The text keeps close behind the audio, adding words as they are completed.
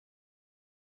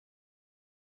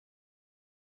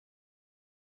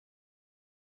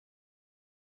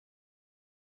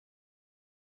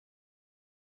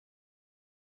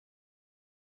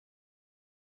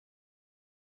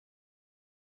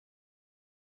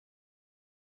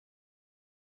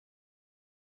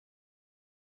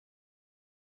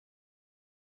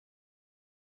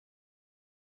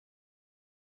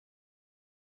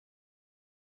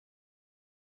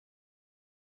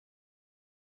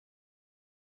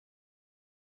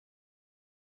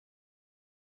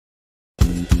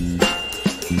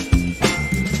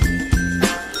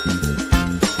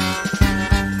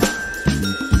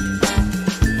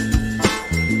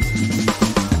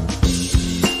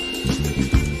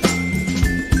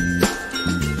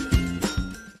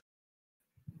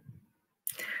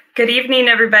Good evening,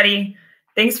 everybody.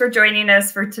 Thanks for joining us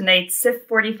for tonight's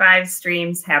CIFF45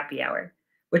 Streams Happy Hour,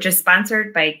 which is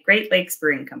sponsored by Great Lakes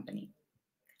Brewing Company.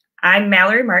 I'm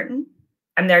Mallory Martin.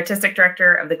 I'm the Artistic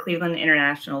Director of the Cleveland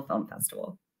International Film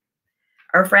Festival.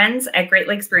 Our friends at Great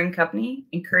Lakes Brewing Company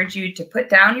encourage you to put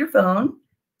down your phone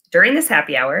during this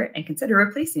happy hour and consider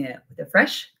replacing it with a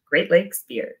fresh Great Lakes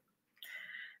beer.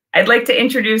 I'd like to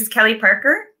introduce Kelly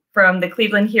Parker from the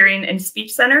Cleveland Hearing and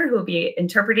Speech Center, who will be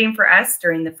interpreting for us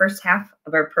during the first half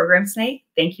of our program tonight.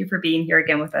 Thank you for being here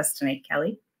again with us tonight,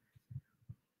 Kelly.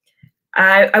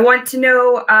 I want to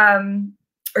know,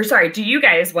 do you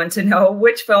guys want to know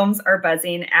which films are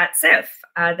buzzing at CIFF?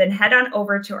 Then head on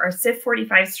over to our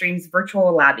CIFF45 Streams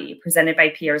virtual lobby presented by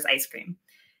Pierre's Ice Cream.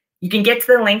 You can get to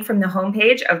the link from the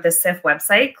homepage of the CIFF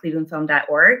website,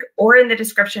 clevelandfilm.org, or in the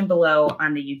description below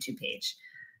on the YouTube page.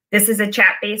 This is a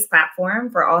chat-based platform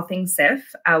for all things CIFF,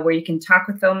 where you can talk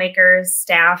with filmmakers,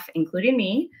 staff, including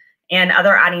me, and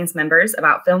other audience members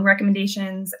about film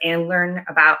recommendations and learn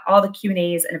about all the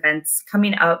Q&As and events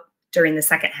coming up during the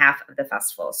second half of the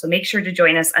festival. So make sure to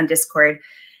join us on Discord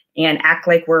and act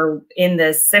like we're in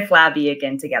the CIFF lobby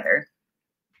again together.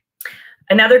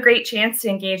 Another great chance to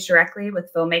engage directly with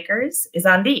filmmakers is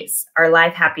on these, our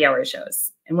live happy hour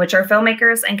shows, in which our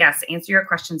filmmakers and guests answer your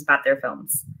questions about their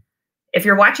films. If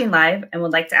you're watching live and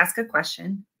would like to ask a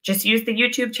question, just use the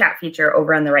YouTube chat feature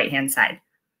over on the right-hand side.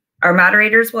 Our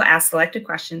moderators will ask selected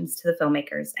questions to the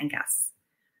filmmakers and guests.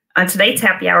 On tonight's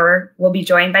happy hour, we'll be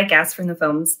joined by guests from the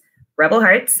films Rebel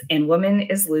Hearts and Woman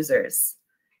is Losers.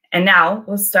 And now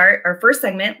we'll start our first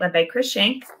segment led by Chris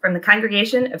Schenk from the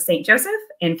Congregation of St. Joseph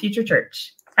and Future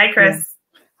Church. Hi, Chris.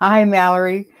 Yeah. Hi,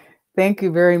 Mallory. Thank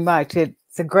you very much.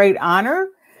 It's a great honor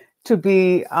to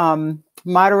be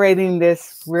moderating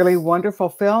this really wonderful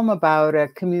film about a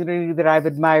community that I've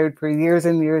admired for years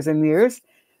and years and years.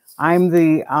 I'm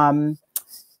the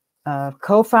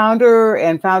co-founder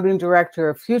and founding director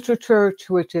of Future Church,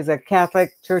 which is a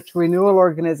Catholic church renewal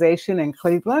organization in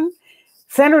Cleveland,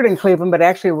 centered in Cleveland, but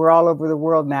actually we're all over the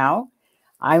world now.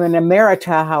 I'm an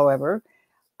emerita, however.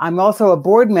 I'm also a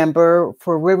board member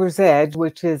for River's Edge,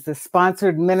 which is the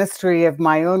sponsored ministry of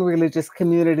my own religious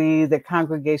community, the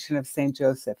Congregation of St.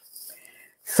 Joseph.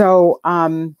 So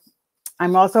I'm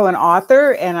also an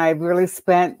author, and I've really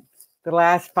spent the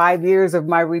last 5 years of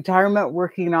my retirement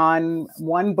working on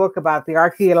one book about the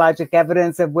archaeologic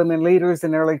evidence of women leaders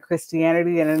in early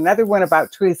Christianity, and another one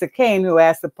about Teresa Kane, who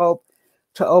asked the Pope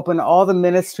to open all the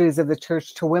ministries of the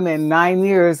church to women 9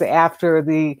 years after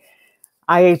the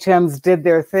IHMs did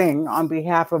their thing on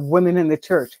behalf of women in the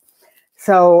church.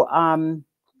 So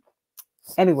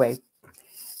anyway,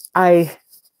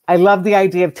 I love the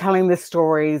idea of telling the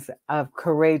stories of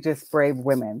courageous, brave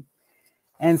women.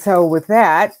 And so with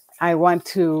that,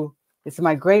 it's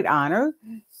my great honor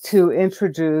to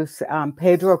introduce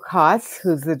Pedro Cos,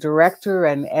 who's the director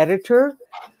and editor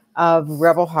of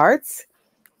Rebel Hearts,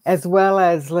 as well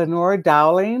as Lenore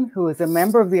Dowling, who is a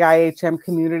member of the IHM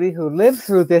community who lived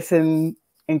through this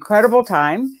incredible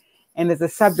time and is the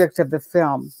subject of the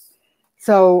film.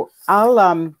 So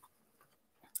I'll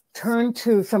turn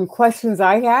to some questions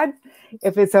I had,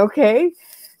 if it's okay.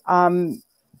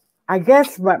 I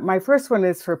guess my first one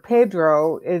is for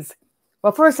Pedro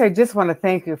well, first I just want to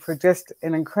thank you for just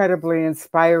an incredibly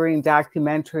inspiring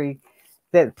documentary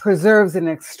that preserves an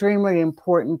extremely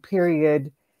important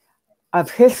period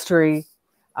of history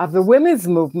of the women's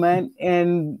movement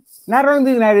in not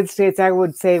only the United States, I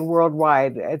would say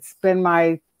worldwide. It's been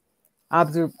my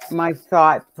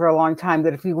thought for a long time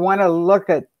that if you want to look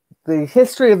at the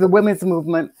history of the women's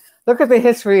movement, look at the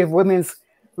history of women's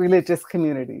religious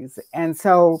communities.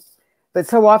 But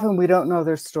so often we don't know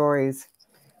their stories.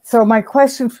 So my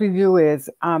question for you is,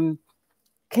 can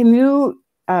you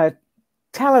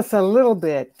tell us a little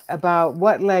bit about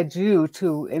what led you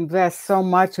to invest so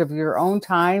much of your own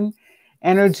time,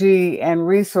 energy, and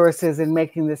resources in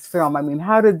making this film? I mean,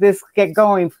 how did this get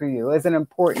going for you as an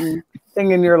important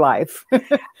thing in your life?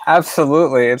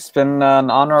 Absolutely. It's been an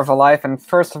honor of a life. And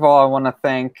first of all, I want to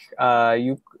thank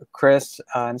you, Chris.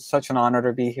 It's such an honor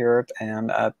to be here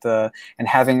and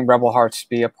having Rebel Hearts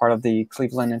be a part of the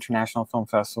Cleveland International Film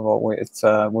Festival.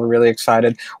 We're really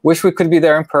excited. Wish we could be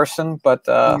there in person, but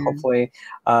hopefully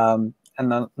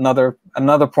another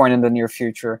point in the near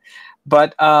future.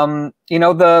 But you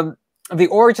know, the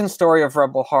origin story of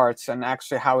Rebel Hearts and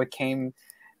actually how it came,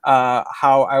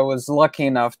 how I was lucky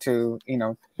enough to,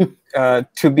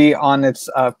 to be on its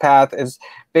path is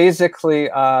basically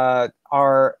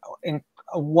our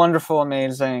wonderful,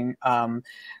 amazing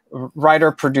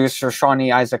writer-producer,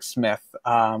 Shawnee Isaac Smith,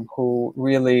 who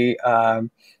really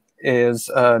is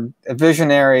a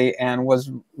visionary and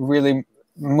was really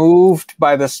moved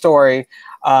by the story,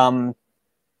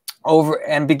 over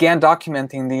and began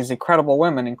documenting these incredible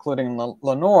women, including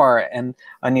Lenore and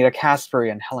Anita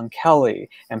Caspary and Helen Kelly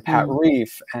and Pat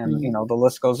Reef, and you know, the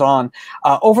list goes on.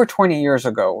 Over 20 years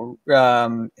ago,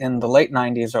 in the late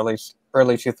 90s,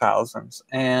 early 2000s,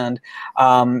 and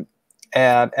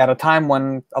at a time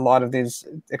when a lot of these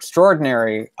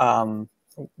extraordinary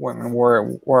women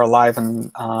were alive,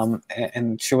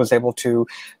 and she was able to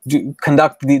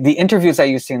conduct the interviews that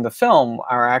you see in the film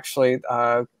are actually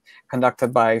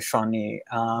conducted by Shawnee,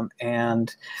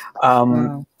 and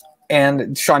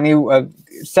Shawnee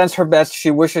sends her best.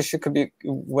 She wishes she could be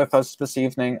with us this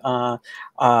evening,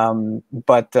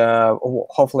 but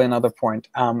hopefully another point.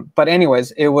 But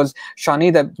anyways, it was Shawnee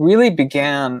that really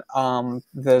began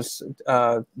this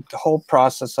whole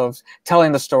process of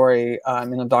telling the story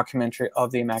in a documentary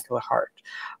of the Immaculate Heart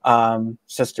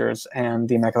sisters and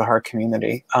the Immaculate Heart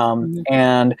community.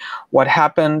 And what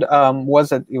happened was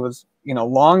that it was, you know,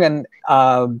 long and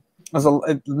was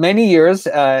many years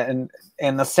in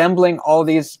assembling all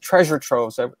these treasure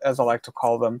troves, as I like to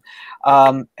call them.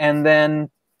 And then,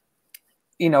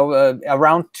 you know,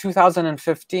 around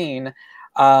 2015,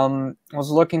 was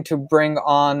looking to bring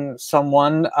on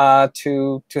someone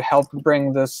to help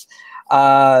bring this,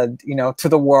 you know, to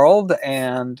the world,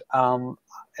 and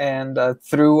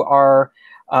through our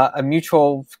a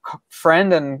mutual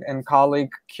friend and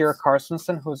colleague, Kira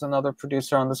Carstensen, who's another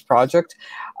producer on this project.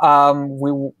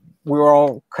 We were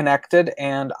all connected,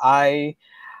 and I,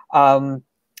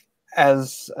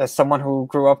 as someone who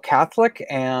grew up Catholic,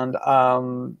 and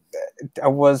I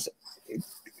was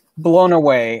blown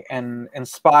away and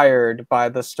inspired by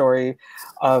the story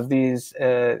of these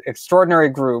extraordinary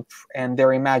group and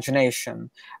their imagination,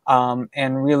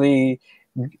 and really,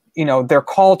 you know, their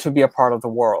call to be a part of the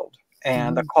world,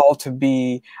 and a call to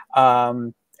be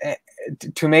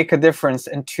to make a difference,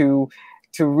 and to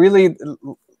really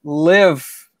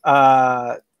live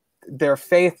their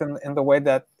faith in the way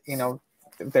that, you know,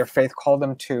 their faith called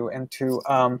them to, and to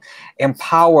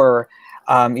empower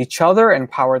each other,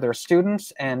 empower their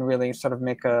students, and really sort of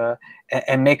make a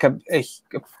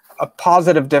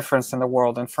positive difference in the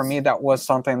world. And for me, that was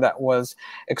something that was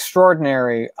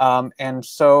extraordinary, and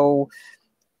so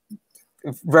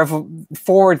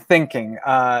forward thinking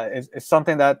is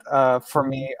something that for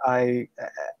me,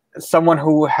 someone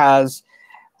who has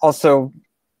also,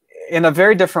 in a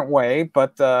very different way,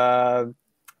 but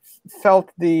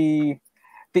felt the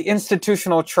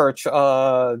institutional church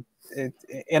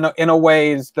in a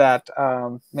ways that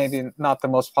maybe not the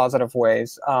most positive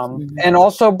ways, and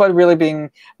also, but really being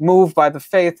moved by the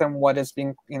faith and what is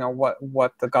being, you know,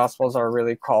 what the Gospels are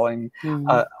really calling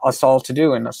us all to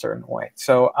do in a certain way.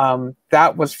 So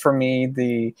that was for me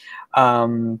the.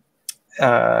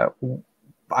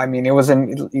 I mean, it was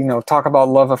you know, talk about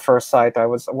love at first sight.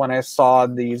 When I saw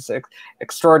these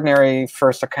extraordinary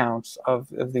first accounts of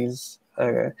these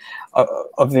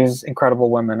incredible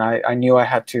women, I knew I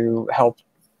had to help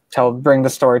bring the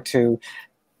story to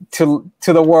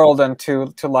the world and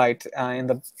to light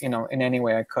in any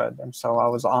way I could. And so I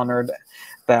was honored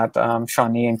that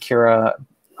Shawnee and Kira,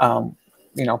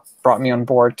 you know, brought me on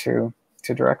board to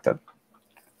direct it.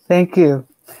 Thank you.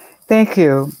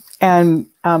 And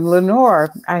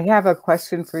Lenore, I have a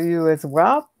question for you as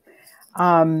well.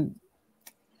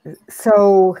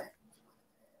 So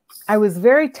I was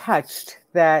very touched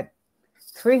that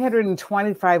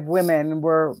 325 women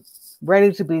were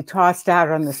ready to be tossed out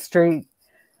on the street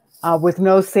with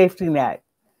no safety net,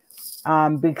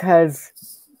 because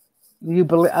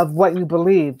of what you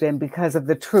believed and because of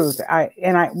the truth.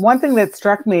 One thing that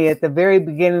struck me at the very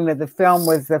beginning of the film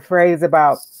was the phrase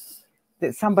about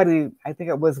that somebody, I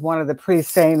think it was one of the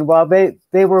priests, saying, well,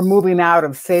 they were moving out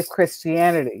of safe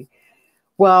Christianity.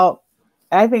 Well,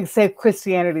 I think safe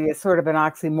Christianity is sort of an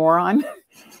oxymoron.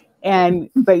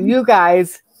 But you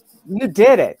guys, you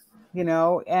did it, you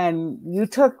know, and you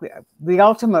took the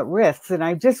ultimate risks. And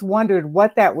I just wondered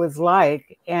what that was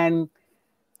like, and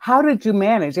how did you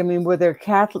manage? I mean, were there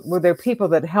people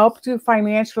that helped you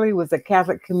financially? Was the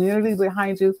Catholic community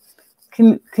behind you?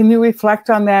 Can you reflect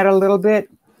on that a little bit?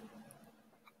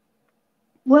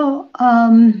 Well,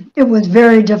 it was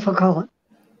very difficult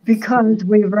because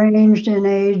we ranged in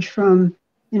age from,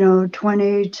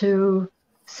 20 to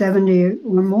 70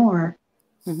 or more.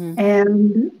 Mm-hmm.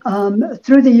 And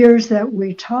through the years that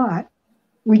we taught,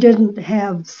 we didn't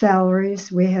have salaries.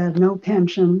 We had no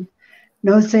pension,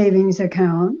 no savings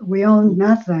account. We owned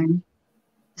nothing.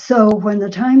 So when the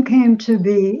time came to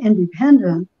be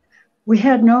independent, we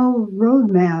had no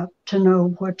roadmap to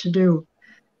know what to do.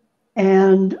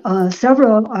 And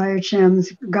several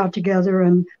IHMs got together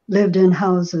and lived in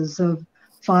houses of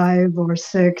 5 or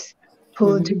 6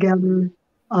 pulled together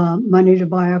money to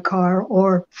buy a car,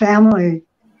 or family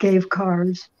gave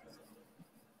cars.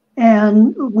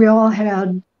 And we all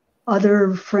had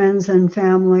other friends and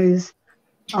families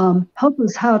help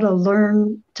us how to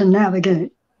learn to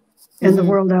navigate in the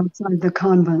world outside the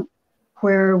convent,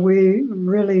 where we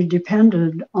really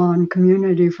depended on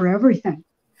community for everything.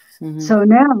 So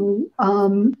now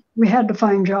we had to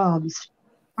find jobs.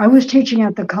 I was teaching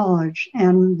at the college,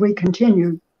 and we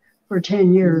continued for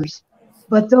 10 years.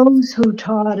 But those who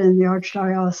taught in the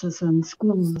archdiocesan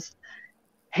schools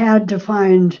had to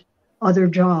find other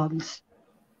jobs.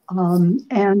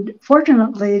 And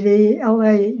fortunately, the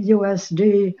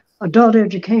LAUSD Adult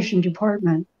Education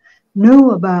Department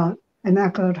knew about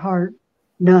Immaculate Heart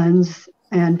nuns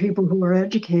and people who were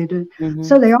educated.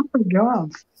 So they offered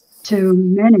jobs to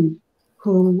many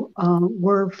who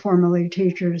were formerly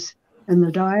teachers in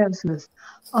the diocese.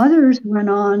 Others went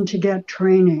on to get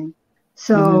training.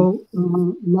 So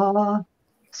law,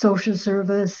 social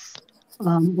service,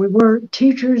 we were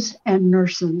teachers and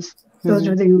nurses. Those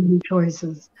are the only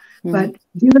choices. But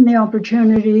given the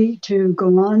opportunity to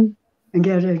go on and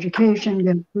get education,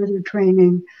 get further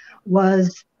training,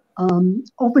 was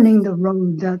opening the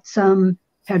road that some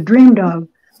had dreamed of,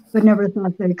 but never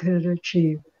thought they could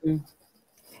achieve.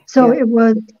 So it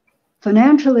was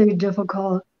financially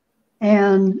difficult,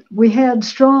 and we had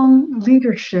strong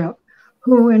leadership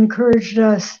who encouraged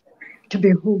us to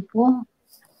be hopeful,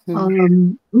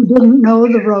 who didn't know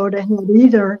the road ahead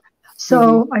either.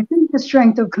 So I think the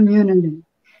strength of community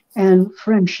and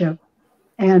friendship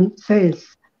and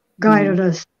faith guided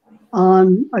us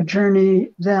on a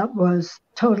journey that was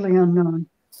totally unknown.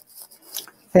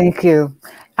 Thank you.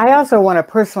 I also want to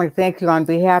personally thank you on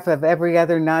behalf of every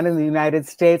other nun in the United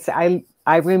States. I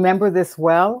remember this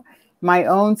well. My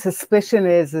own suspicion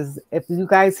is if you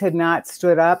guys had not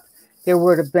stood up, there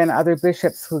would have been other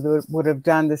bishops who would have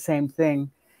done the same thing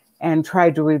and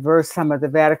tried to reverse some of the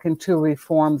Vatican II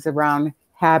reforms around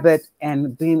habit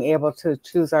and being able to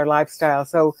choose our lifestyle.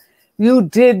 So you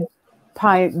did,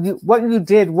 what you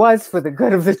did was for the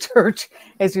good of the church,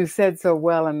 as you said so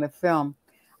well in the film.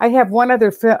 I have one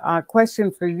other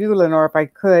question for you, Lenore, if I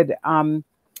could.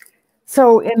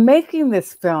 So in making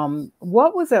this film,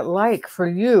 what was it like for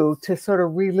you to sort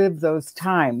of relive those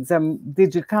times?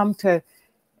 Did you come to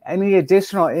any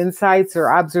additional insights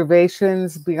or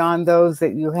observations beyond those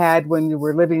that you had when you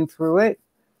were living through it?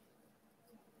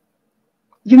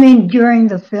 You mean during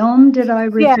the film? Did I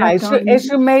reflect on as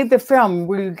you made the film,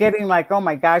 were you getting like, oh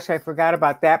my gosh, I forgot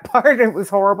about that part, it was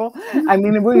horrible? I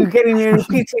mean, were you getting any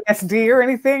PTSD or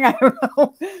anything? I don't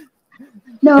know.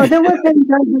 No, there were things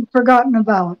I had forgotten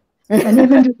about. And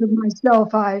even to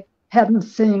myself, I hadn't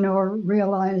seen or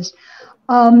realized.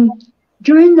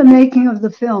 During the making of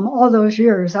the film, all those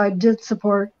years, I did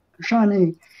support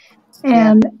Shawnee.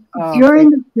 And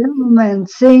during the film and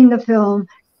seeing the film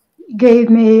gave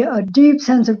me a deep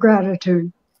sense of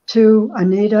gratitude to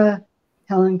Anita,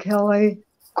 Helen Kelly,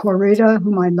 Corita,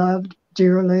 whom I loved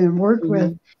dearly and worked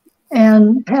with,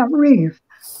 and Pat Reeve.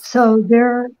 So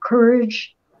their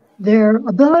courage, their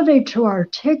ability to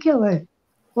articulate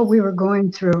what we were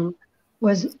going through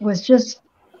was just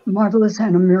marvelous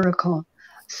and a miracle.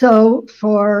 So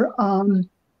for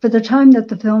the time that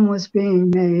the film was being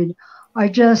made, I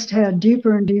just had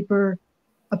deeper and deeper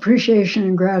appreciation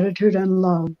and gratitude and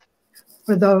love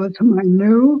for those whom I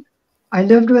knew. I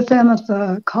lived with them at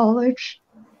the college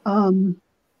and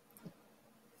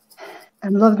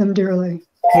loved them dearly.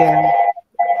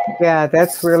 Yeah,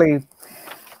 that's really,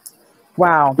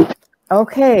 wow.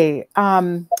 Okay,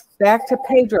 back to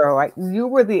Pedro. You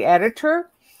were the editor,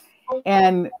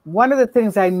 and one of the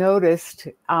things I noticed,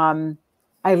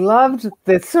 I loved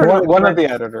the sort of one of the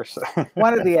editors.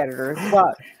 One of the editors.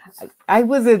 Well, I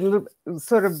was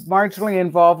sort of marginally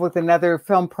involved with another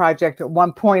film project at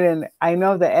one point, and I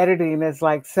know the editing is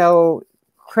like so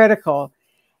critical.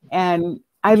 And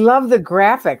I love the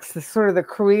graphics, the sort of the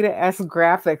Corita-esque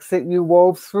graphics that you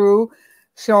wove through,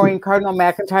 showing Cardinal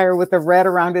McIntyre with the red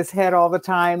around his head all the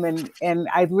time, and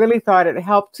I really thought it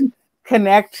helped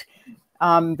connect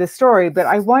the story. But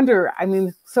I wonder, I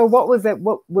mean, so what was it?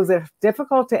 What was it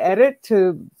difficult to edit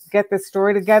to get the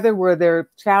story together? Were there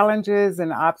challenges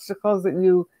and obstacles that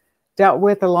you dealt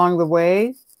with along the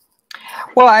way?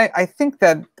 Well, I think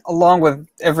that along with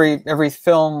every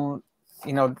film,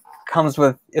 you know, comes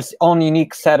with its own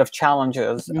unique set of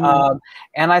challenges.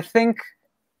 And I think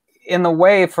in the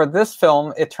way for this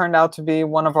film, it turned out to be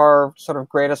one of our sort of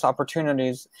greatest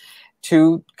opportunities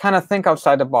to kind of think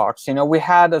outside the box. You know, we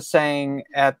had a saying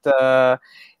at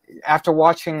after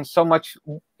watching so much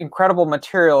incredible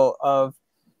material of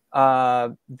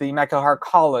the Immaculate Heart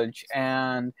College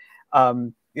and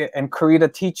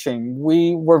Karita teaching,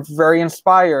 we were very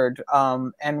inspired.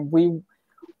 And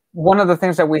one of the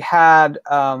things that we had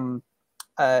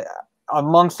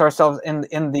amongst ourselves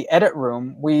in the edit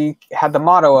room, we had the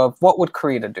motto of "What would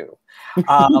Karita do?"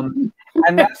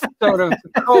 And that's sort of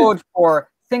the code for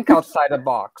think outside the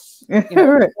box.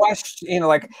 Question,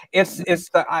 like it's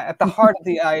at the heart of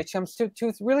the IHMs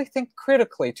to really think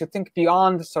critically, to think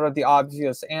beyond sort of the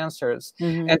obvious answers,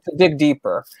 and to dig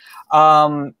deeper.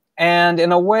 And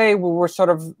in a way, we were sort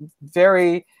of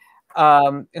very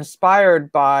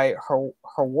inspired by her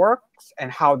works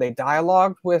and how they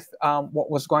dialogued with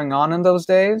what was going on in those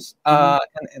days and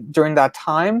during that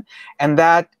time, and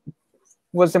that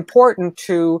was important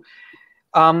to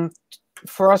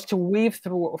for us to weave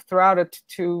throughout it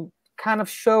to kind of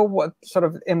show what sort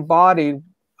of embodied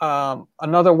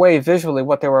another way visually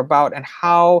what they were about and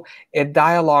how it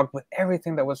dialogued with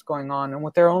everything that was going on and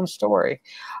with their own story.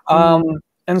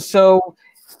 And so,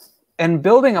 and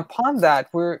building upon that,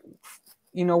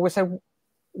 we said,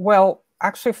 well,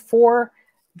 actually for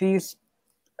these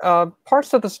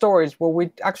parts of the stories where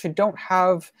we actually don't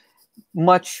have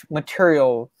much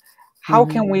material, how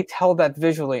can we tell that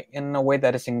visually in a way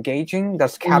that is engaging,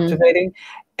 that's captivating,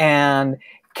 and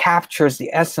captures the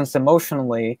essence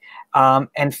emotionally,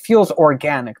 and feels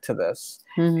organic to this?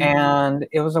 And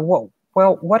it was well,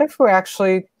 what if we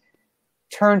actually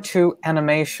turn to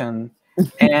animation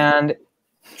and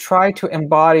try to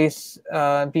embody,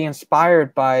 be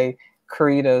inspired by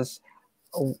Karita's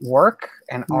work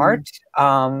and art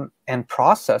and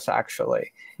process,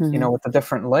 actually, with the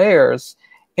different layers,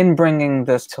 in bringing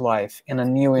this to life in a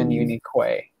new and unique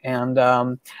way. And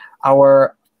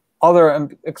our other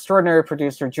extraordinary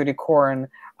producer, Judy Corin,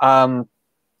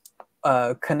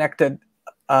 connected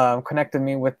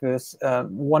me with this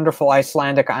wonderful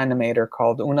Icelandic animator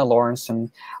called Una Lawrenson,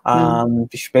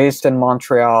 based in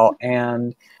Montreal.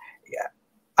 And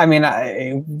I mean,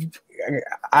 I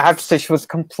have to say she was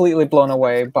completely blown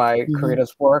away by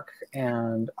Karita's work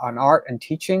and on art and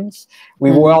teachings.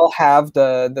 We will have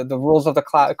the rules of the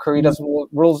Karita's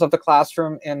rules of the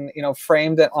classroom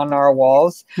framed on our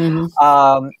walls,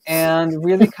 and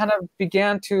really kind of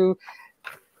began to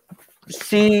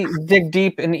dig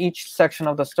deep in each section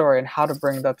of the story and how to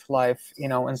bring that to life,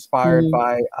 inspired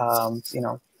by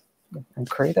and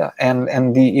Karita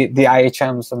and the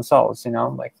IHMs themselves,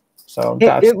 So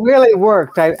it really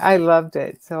worked. I loved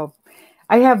it. So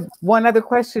I have one other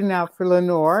question now for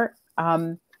Lenore.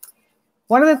 One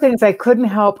of the things I couldn't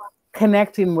help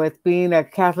connecting with, being a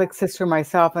Catholic sister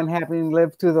myself and having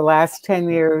lived through the last 10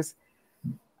 years,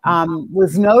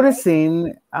 was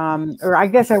noticing, or I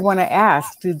guess I want to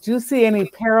ask, did you see any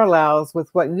parallels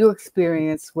with what you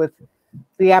experienced with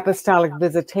the apostolic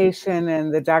visitation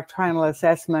and the doctrinal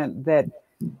assessment that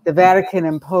the Vatican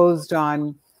imposed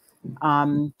on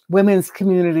women's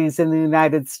communities in the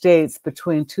United States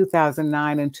between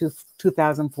 2009 and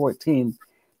 2014?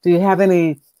 Do you have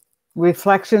any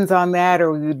reflections on that,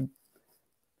 or you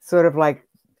sort of like,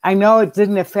 I know it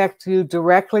didn't affect you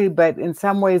directly, but in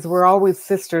some ways we're always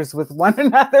sisters with one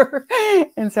another.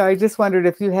 And so I just wondered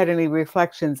if you had any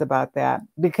reflections about that,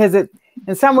 because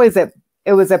in some ways it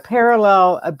was a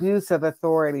parallel abuse of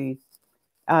authority,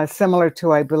 similar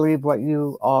to, I believe, what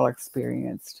you all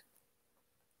experienced.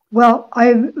 Well,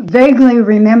 I vaguely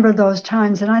remember those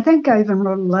times, and I think I even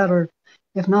wrote a letter,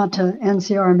 if not to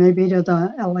NCR, maybe to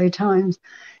the LA Times.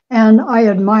 And I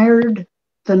admired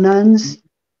the nuns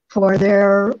for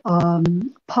their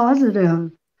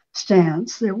positive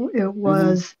stance. It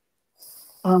was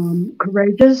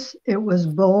courageous, it was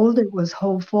bold, it was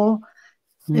hopeful,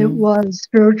 it was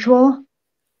spiritual.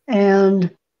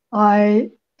 And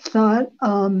I thought,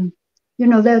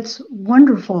 that's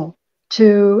wonderful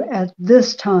to, at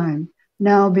this time,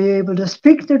 now be able to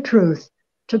speak the truth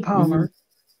to power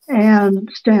and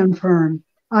stand firm.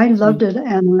 I loved it,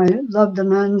 and I loved the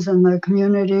nuns and the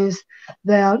communities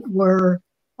that were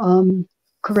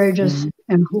courageous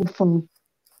and hopeful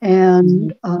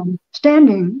and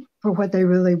standing for what they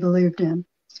really believed in.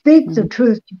 Speak the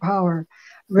truth to power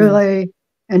really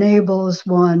enables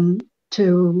one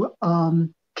to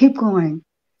keep going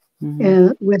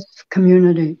with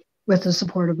community, with the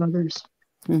support of others.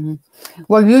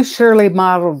 Well, you surely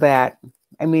modeled that.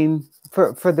 I mean,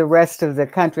 for the rest of the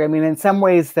country. I mean, in some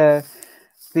ways, the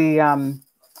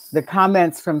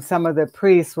comments from some of the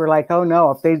priests were like, "Oh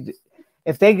no,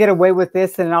 if they get away with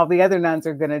this, then all the other nuns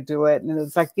are going to do it." And it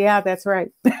was like, "Yeah, that's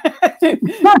right."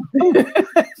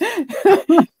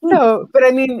 So, but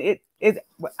I mean,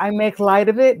 I make light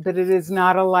of it, but it is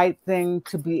not a light thing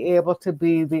to be able to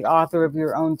be the author of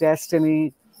your own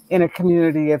destiny in a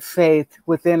community of faith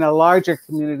within a larger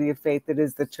community of faith that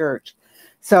is the church.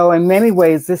 So in many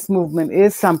ways, this movement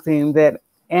is something that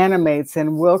animates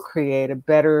and will create a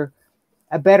better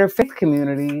faith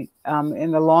community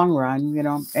in the long run. You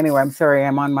know. Anyway, I'm sorry,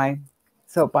 I'm on my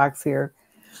soapbox here.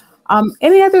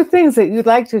 Any other things that you'd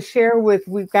like to share with?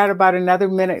 We've got about another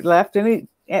minute left. Any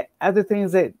other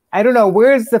things that, I don't know,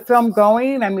 where's the film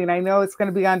going? I mean, I know it's going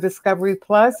to be on Discovery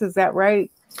Plus. Is that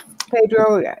right,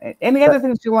 Pedro? Any other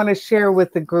things you want to share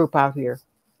with the group out here?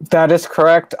 That is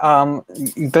correct.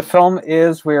 The film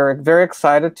is, we're very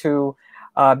excited to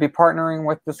be partnering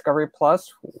with Discovery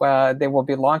Plus. They will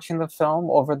be launching the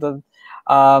film over the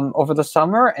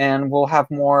summer, and we'll have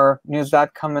more news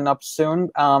that coming up soon.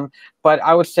 But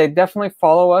I would say definitely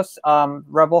follow us,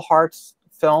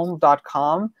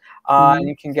 rebelheartsfilm.com. And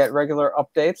you can get regular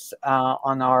updates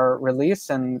on our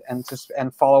release, and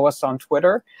follow us on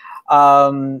Twitter.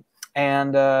 You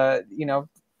know,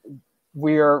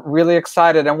 we are really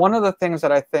excited. And one of the things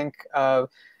that I think, I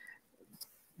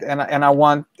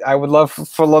would love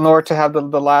for Lenore to have the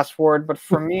last word, but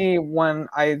for me, when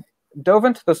I dove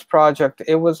into this project,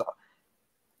 it was,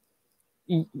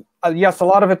 yes, a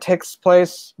lot of it takes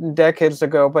place decades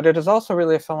ago, but it is also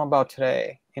really a film about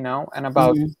today, you know, and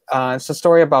about, it's a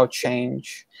story about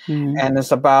change, and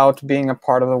it's about being a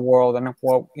part of the world, and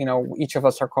what, you know, each of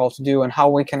us are called to do, and how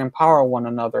we can empower one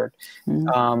another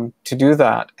to do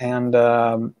that, and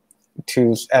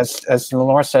to, as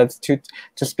Lenore said,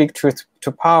 to speak truth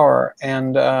to power.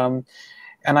 And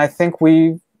I think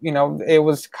we, you know, it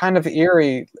was kind of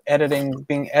eerie editing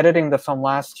the film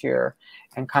last year,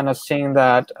 and kind of seeing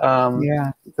that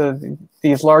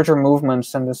these larger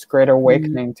movements and this greater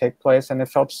awakening take place, and it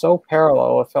felt so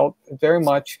parallel. It felt very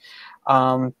much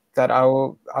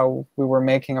that we were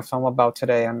making a film about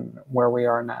today and where we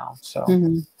are now. So,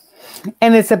 and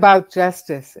it's about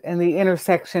justice and the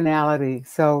intersectionality.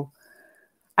 So,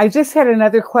 I just had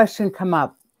another question come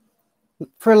up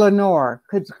for Lenore.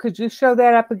 Could you show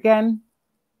that up again?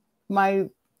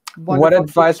 What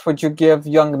advice would you give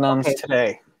young nuns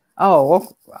today? Oh,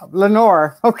 well,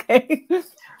 Lenore. Okay.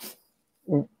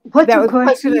 That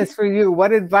question is for you.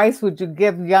 What advice would you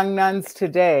give young nuns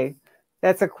today?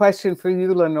 That's a question for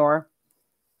you, Lenore.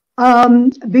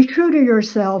 Be true to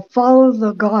yourself. Follow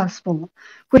the gospel,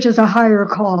 which is a higher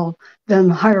call than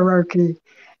hierarchy,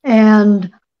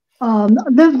 and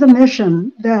live the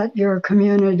mission that your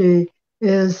community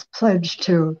is pledged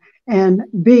to, and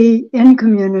be in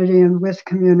community and with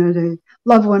community.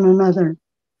 Love one another.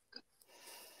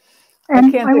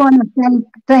 And I want to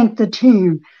thank the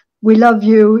team. We love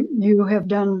you. You have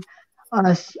done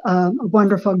us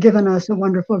given us a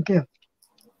wonderful gift.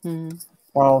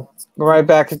 Well, right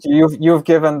back at you. You've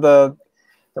given the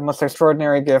most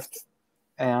extraordinary gift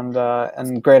and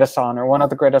greatest honor, one of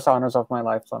the greatest honors of my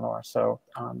life, Lenore. So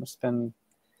it's been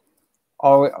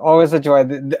always a joy.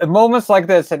 The moments like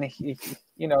this, and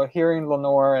you know, hearing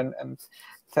Lenore and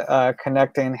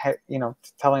connecting, you know,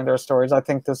 telling their stories. I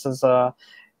think this is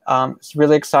it's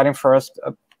really exciting for us,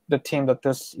 the team, that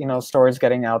this, you know, story is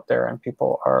getting out there, and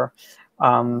people are,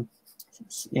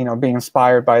 you know, being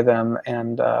inspired by them,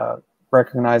 and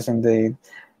recognizing the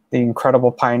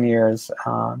incredible pioneers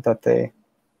that they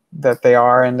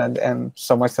are, and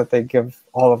so much that they give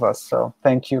all of us. So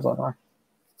thank you, Lenore.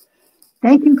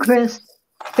 Thank you, Chris.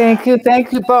 Thank you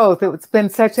both. It's been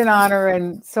such an honor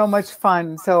and so much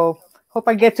fun. So hope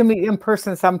I get to meet you in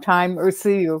person sometime, or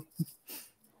see you.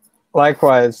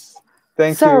 Likewise.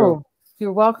 Thank you.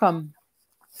 You're welcome.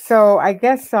 So I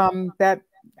guess that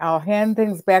I'll hand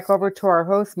things back over to our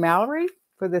host, Mallory,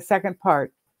 for the second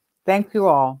part. Thank you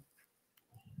all.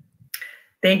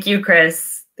 Thank you,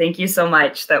 Chris. Thank you so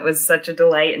much. That was such a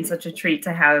delight and such a treat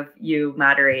to have you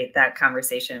moderate that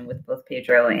conversation with both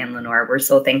Pedro and Lenore. We're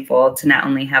so thankful to not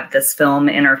only have this film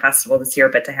in our festival this year,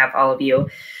 but to have all of you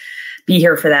be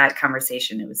here for that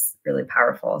conversation. It was really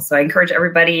powerful. So I encourage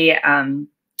everybody,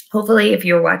 hopefully, if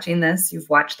you're watching this, you've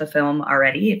watched the film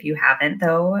already. If you haven't,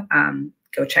 though,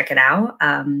 go check it out.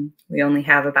 We only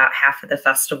have about half of the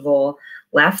festival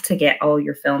left to get all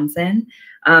your films in.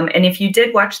 And if you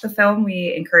did watch the film,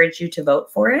 we encourage you to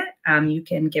vote for it. You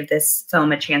can give this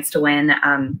film a chance to win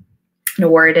an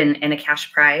award and a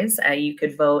cash prize. You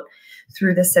could vote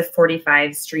through the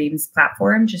CIFF45 Streams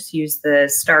platform. Just use the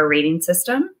star rating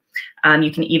system.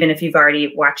 You can, even if you've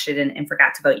already watched it and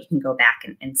forgot to vote, you can go back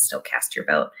and still cast your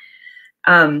vote.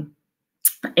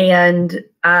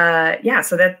 Yeah,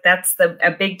 so that's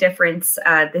a big difference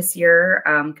this year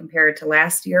compared to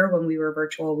last year when we were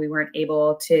virtual. We weren't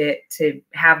able to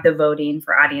have the voting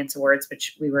for audience awards,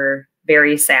 which we were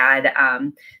very sad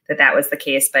that was the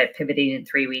case, but pivoting in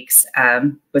 3 weeks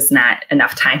was not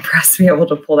enough time for us to be able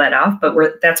to pull that off. But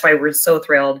that's why we're so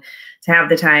thrilled to have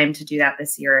the time to do that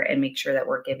this year and make sure that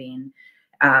we're giving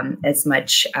as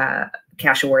much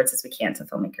cash awards as we can to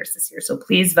filmmakers this year. So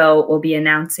please vote. We'll be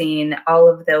announcing all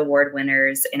of the award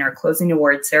winners in our closing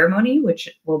award ceremony, which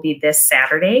will be this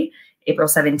Saturday, April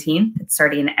 17th,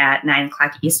 starting at 9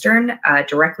 o'clock Eastern,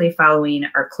 directly following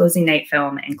our closing night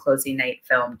film and closing night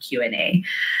film Q&A.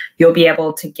 You'll be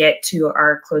able to get to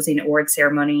our closing award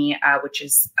ceremony, which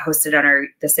is hosted on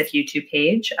the CIFF YouTube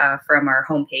page from our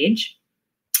homepage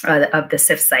of the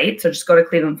CIFF site. So just go to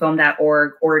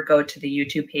clevelandfilm.org or go to the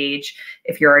YouTube page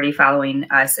if you're already following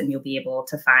us, and you'll be able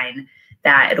to find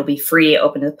that. It'll be free,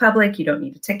 open to the public. You don't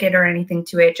need a ticket or anything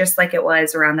to it, just like it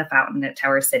was around the fountain at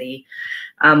Tower City.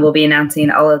 We'll be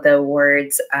announcing all of the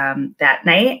awards that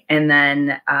night, and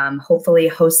then hopefully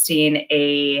hosting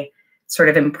a sort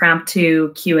of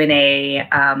impromptu Q&A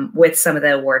with some of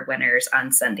the award winners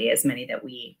on Sunday, as many that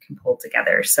we can pull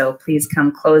together. So please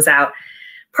come close out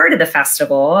part of the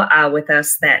festival with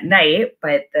us that night.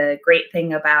 But the great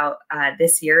thing about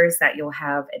this year is that you'll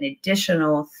have an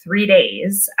additional 3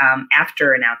 days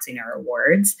after announcing our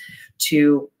awards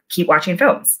to keep watching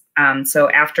films. So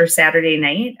after Saturday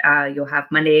night, you'll have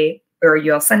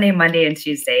Sunday, Monday, and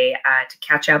Tuesday to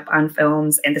catch up on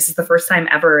films. And this is the first time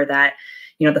ever that,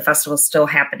 the festival is still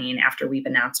happening after we've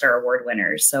announced our award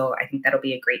winners. So I think that'll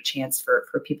be a great chance for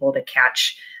people to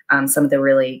catch some of the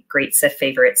really great CIFF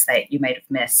favorites that you might have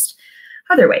missed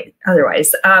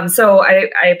otherwise. So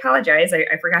I apologize.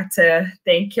 I forgot to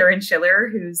thank Karen Schiller,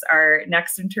 who's our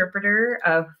next interpreter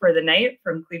for the night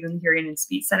from Cleveland Hearing and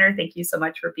Speech Center. Thank you so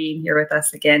much for being here with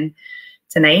us again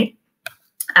tonight.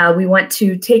 We want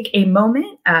to take a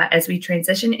moment as we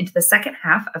transition into the second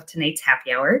half of tonight's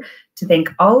happy hour to thank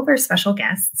all of our special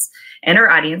guests and our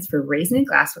audience for raising a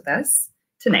glass with us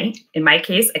tonight. In my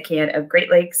case, a can of Great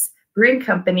Lakes Brewing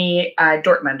Company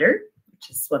Dortmunder, which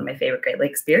is one of my favorite Great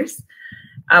Lakes beers.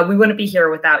 We wouldn't be here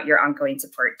without your ongoing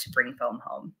support to bring film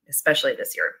home, especially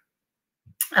this year.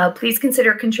 Please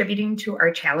consider contributing to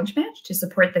our challenge match to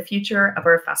support the future of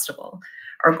our festival.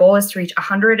 Our goal is to reach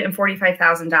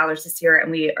 $145,000 this year, and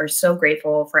we are so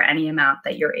grateful for any amount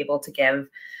that you're able to give.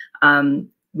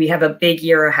 We have a big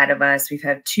year ahead of us. We've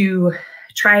had 2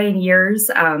 trying years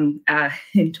in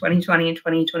 2020 and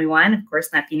 2021, of course,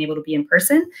 not being able to be in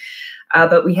person.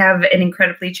 But we have an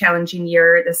incredibly challenging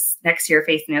year this next year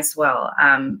facing us well,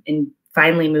 in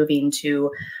finally moving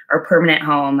to our permanent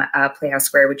home, Playhouse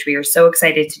Square, which we are so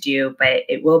excited to do, but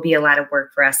it will be a lot of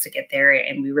work for us to get there,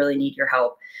 and we really need your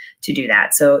help to do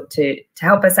that. So to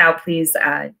help us out, please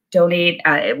donate.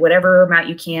 Whatever amount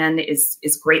you can is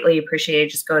greatly appreciated.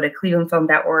 Just go to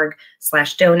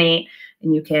clevelandfilm.org/donate,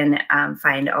 and you can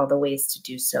find all the ways to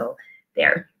do so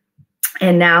there.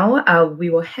 And now we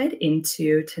will head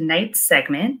into tonight's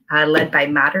segment led by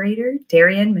moderator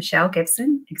Darrien Michele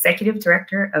Gipson, Executive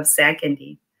Director of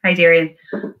SAGindie. Hi, Darrien.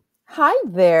 Hi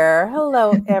there.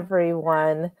 Hello,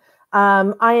 everyone.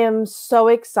 I am so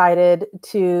excited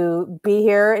to be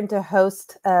here and to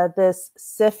host this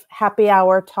CIFF happy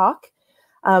hour talk.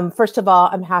 First of all,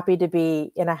 I'm happy to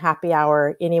be in a happy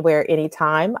hour anywhere,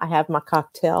 anytime. I have my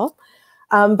cocktail.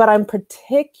 But I'm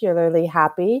particularly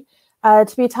happy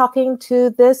to be talking to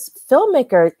this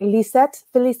filmmaker, Lissette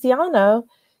Feliciano.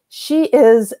 She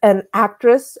is an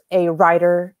actress, a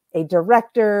writer, a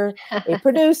director, a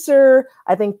producer.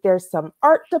 I think there's some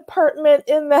art department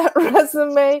in that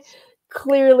resume.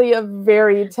 Clearly a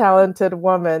very talented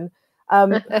woman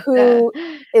who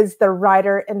is the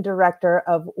writer and director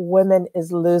of Women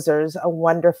is Losers, a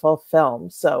wonderful film.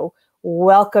 So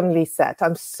welcome, Lissette.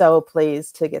 I'm so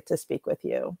pleased to get to speak with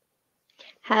you.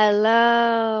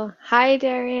 Hello. Hi,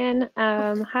 Darrien.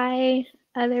 Hi,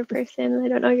 other person. I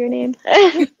don't know your name.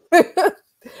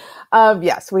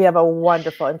 Yes, we have a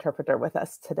wonderful interpreter with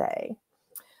us today.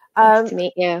 Nice to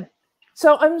meet you.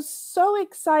 So I'm so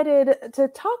excited to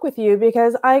talk with you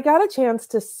because I got a chance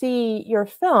to see your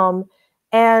film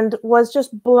and was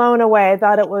just blown away. I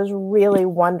thought it was really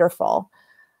wonderful.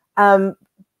 But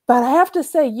I have to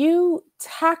say, you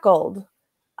tackled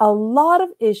a lot of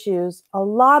issues, a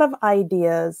lot of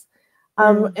ideas,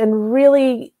 and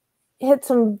really hit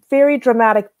some very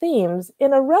dramatic themes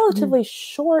in a relatively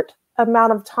short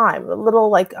amount of time, a little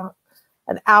like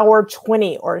an hour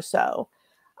 20 or so.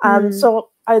 So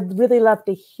I'd really love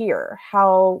to hear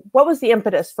what was the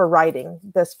impetus for writing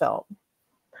this film?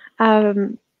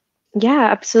 Yeah,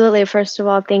 absolutely. First of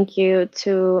all, thank you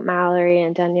to Mallory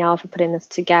and Danielle for putting this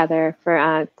together,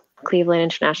 for Cleveland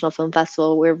International Film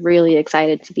Festival. We're really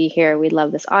excited to be here. We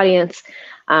love this audience.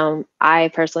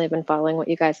 I personally have been following what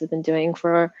you guys have been doing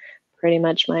for pretty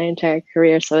much my entire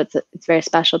career, so it's very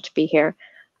special to be here.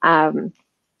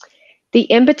 The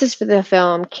impetus for the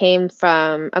film came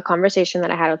from a conversation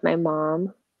that I had with my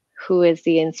mom, who is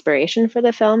the inspiration for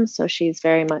the film. So she's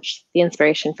very much the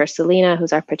inspiration for Selena,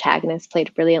 who's our protagonist,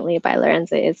 played brilliantly by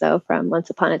Lorenza Izzo from Once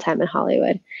Upon a Time in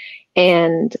Hollywood.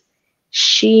 And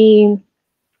I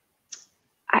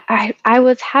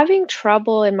was having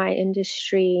trouble in my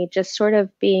industry just sort of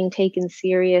being taken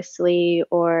seriously,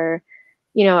 or,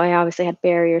 you know, I obviously had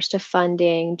barriers to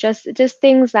funding, just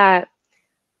things that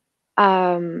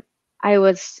I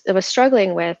was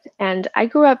struggling with. And I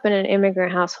grew up in an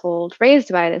immigrant household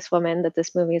raised by this woman that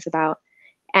this movie is about.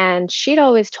 And she'd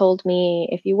always told me,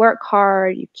 if you work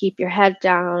hard, you keep your head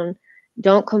down,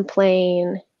 don't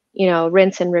complain, you know,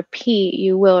 rinse and repeat,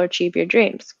 you will achieve your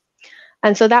dreams.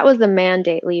 And so that was the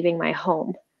mandate leaving my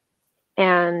home.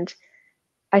 And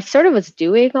I sort of was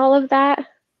doing all of that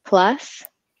plus,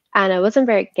 and I wasn't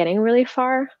getting really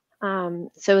far.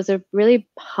 So it was a really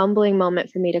humbling moment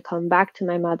for me to come back to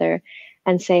my mother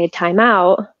and say, time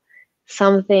out,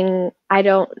 I'm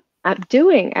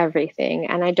doing everything,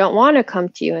 and I don't want to come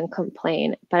to you and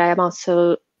complain, but I'm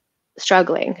also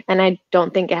struggling. And I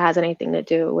don't think it has anything to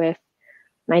do with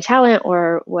my talent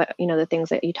or what, you know, the things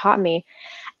that you taught me.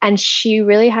 And she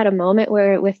really had a moment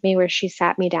with me where she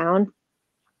sat me down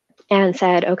and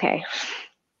said, okay,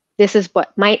 this is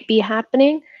what might be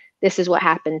happening. This is what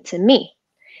happened to me.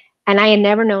 And I had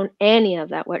never known any of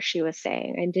that, what she was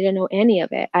saying. I didn't know any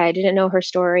of it. I didn't know her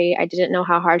story. I didn't know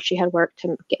how hard she had worked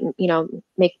to get, you know,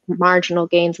 make marginal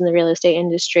gains in the real estate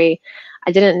industry.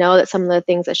 I didn't know that some of the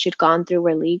things that she'd gone through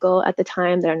were legal at the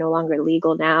time. They're no longer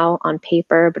legal now on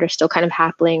paper, but are still kind of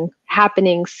happening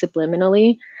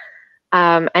subliminally.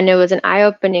 And it was an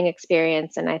eye-opening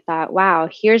experience. And I thought, wow,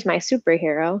 here's my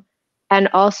superhero. And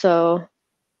also,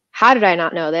 how did I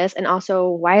not know this? And also,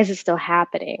 why is it still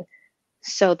happening?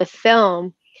 So the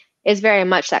film is very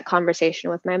much that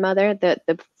conversation with my mother.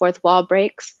 The fourth wall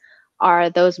breaks are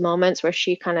those moments where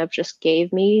she kind of just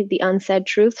gave me the unsaid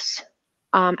truths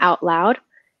out loud.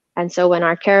 And so when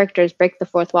our characters break the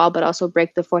fourth wall, but also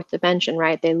break the fourth dimension,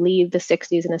 right? They leave the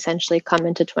 60s and essentially come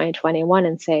into 2021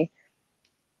 and say,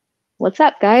 what's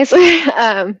up, guys?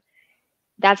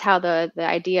 That's how the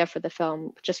idea for the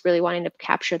film, just really wanting to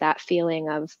capture that feeling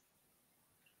of,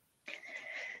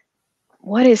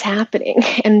 what is happening?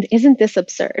 And isn't this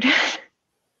absurd?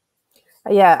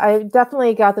 Yeah, I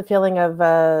definitely got the feeling of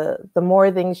the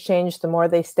more things change, the more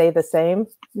they stay the same.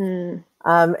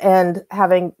 And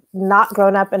having not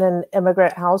grown up in an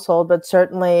immigrant household, but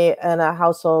certainly in a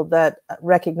household that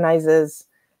recognizes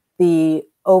the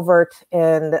overt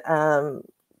and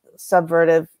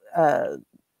subvertive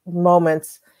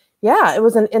moments. Yeah, it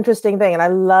was an interesting thing. And I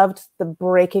loved the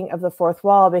breaking of the fourth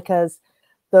wall, because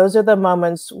those are the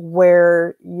moments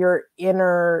where your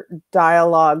inner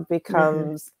dialogue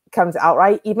comes out,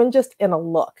 right? Even just in a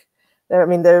look. I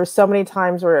mean, there's so many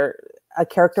times where a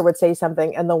character would say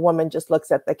something and the woman just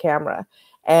looks at the camera,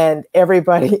 and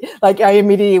everybody, like, I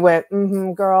immediately went,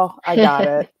 girl, I got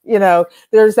it. You know,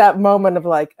 there's that moment of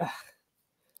like, ugh.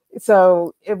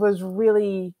 So it was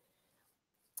really,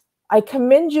 I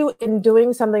commend you in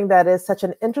doing something that is such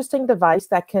an interesting device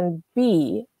that can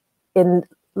be in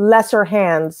lesser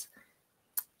hands,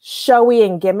 showy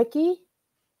and gimmicky,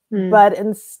 but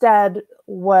instead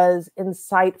was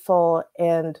insightful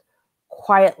and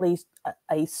quietly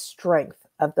a strength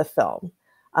of the film.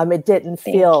 It didn't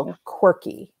feel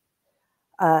quirky.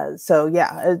 So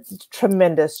yeah, it's a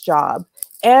tremendous job.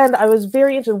 And I was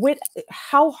very interested,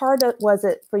 how hard was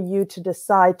it for you to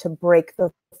decide to break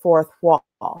the fourth wall?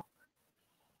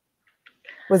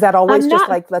 Was that always just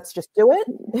like, let's just do it?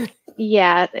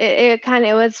 Yeah,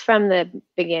 it was from the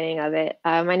beginning of it.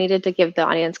 I needed to give the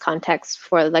audience context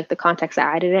for like the context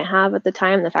that I didn't have at the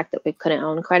time. The fact that we couldn't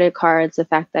own credit cards, the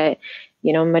fact that,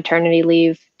 you know, maternity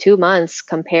leave 2 months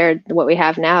compared to what we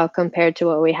have now compared to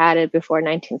what we had it before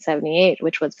 1978,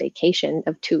 which was vacation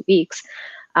of 2 weeks.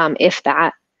 If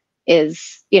that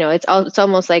is, you know, it's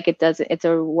almost like it's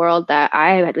a world that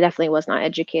I definitely was not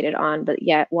educated on, but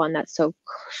yet one that's so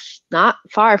not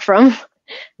far from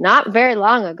not very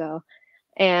long ago.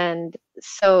 And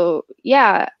so,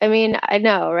 yeah, I mean, I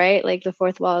know, right? Like the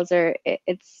fourth walls are,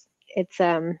 it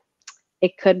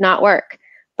could not work.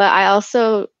 But I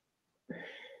also,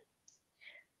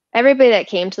 everybody that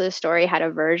came to the story had a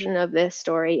version of this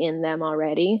story in them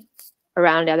already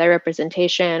around other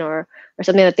representation or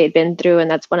something that they'd been through. And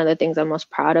that's one of the things I'm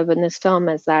most proud of in this film,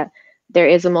 is that there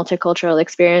is a multicultural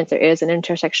experience. There is an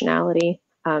intersectionality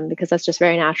because that's just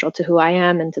very natural to who I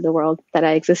am and to the world that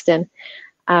I exist in.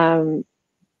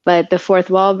 But the fourth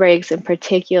wall breaks in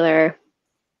particular,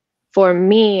 for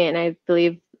me, and I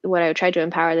believe what I tried to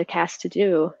empower the cast to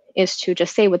do, is to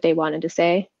just say what they wanted to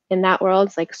say in that world.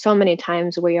 It's like so many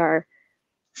times we are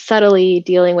subtly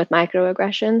dealing with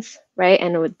microaggressions, right?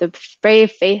 And with the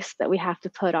brave face that we have to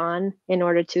put on in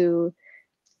order to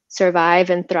survive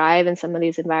and thrive in some of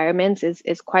these environments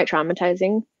is quite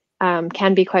traumatizing,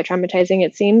 can be quite traumatizing,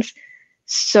 it seems.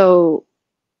 So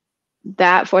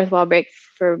that fourth wall break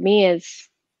for me is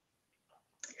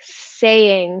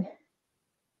saying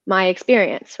my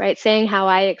experience, right? Saying how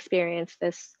I experience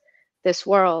this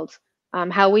world,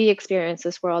 how we experience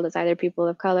this world as either people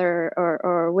of color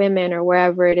or women, or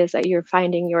wherever it is that you're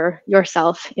finding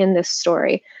yourself in this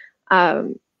story.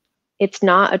 It's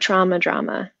not a trauma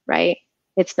drama, right?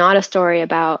 It's not a story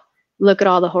about, look at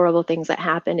all the horrible things that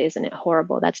happened, isn't it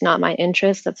horrible? That's not my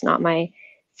interest. That's not my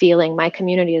feeling. My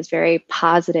community is very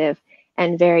positive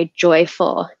and very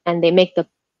joyful, and they make the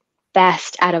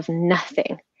best out of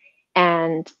nothing.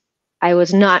 And I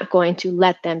was not going to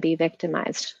let them be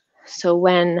victimized. So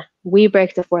when we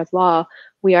break the fourth wall,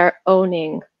 we are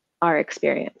owning our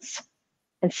experience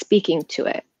and speaking to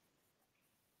it.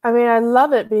 I mean, I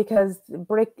love it because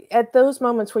at those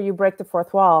moments where you break the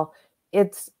fourth wall,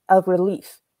 it's a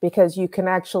relief because you can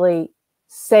actually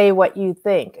say what you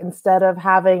think instead of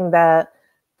having the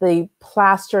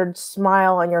plastered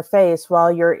smile on your face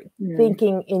while you're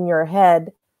thinking in your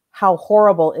head, how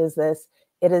horrible is this?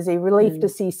 It is a relief to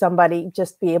see somebody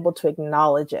just be able to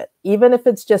acknowledge it. Even if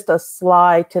it's just a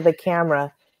slide to the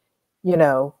camera, you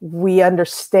know, we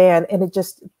understand. And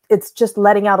it's just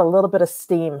letting out a little bit of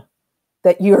steam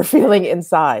that you're feeling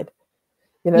inside,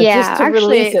 you know, just to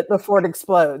release it before it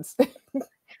explodes.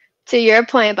 To your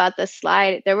point about the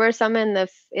slide, there were some in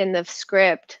the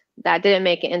script that didn't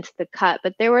make it into the cut,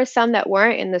 but there were some that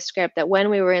weren't in the script that when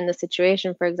we were in the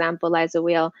situation, for example, Liza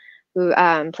Wheel, who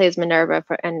plays Minerva,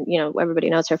 and you know, everybody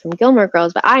knows her from Gilmore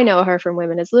Girls, but I know her from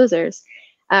Women as Losers.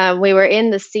 We were in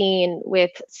the scene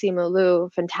with Simu Liu,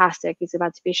 fantastic. He's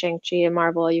about to be Shang-Chi in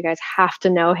Marvel. You guys have to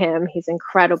know him. He's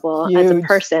incredible as a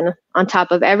person. On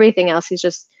top of everything else, he's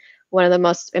just one of the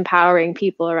most empowering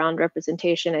people around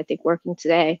representation, I think, working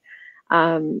today.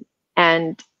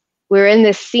 And we were in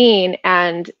this scene,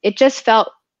 and it just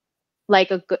felt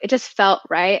like it just felt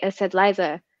right. I said,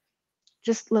 Liza,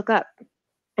 just look up.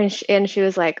 And she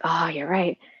was like, oh, you're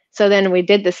right. So then we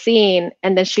did the scene,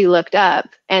 and then she looked up,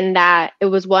 and that it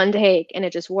was one take, and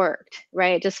it just worked,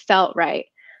 right? It just felt right.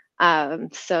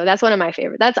 So that's one of my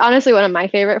favorite. That's honestly one of my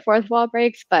favorite fourth wall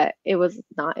breaks, but it was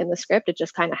not in the script. It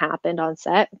just kind of happened on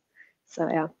set. So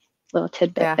yeah, little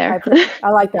tidbit there. I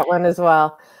like that one as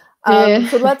well.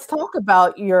 So let's talk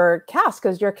about your cast,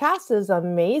 because your cast is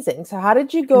amazing. So how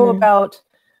did you go about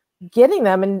getting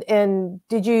them, and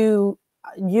did you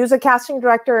use a casting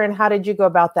director, and how did you go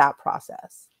about that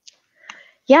process?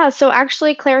 Yeah, so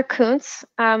actually Claire Kuntz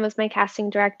was my casting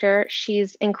director.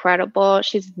 She's incredible.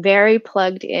 She's very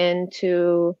plugged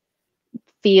into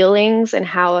feelings and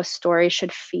how a story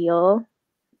should feel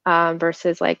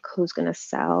versus like who's going to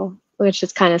sell, which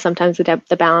is kind of sometimes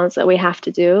the balance that we have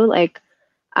to do. Like,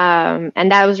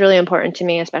 and that was really important to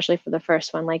me, especially for the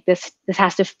first one. Like this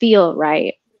has to feel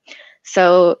right.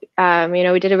 So, you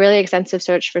know, we did a really extensive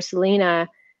search for Selena,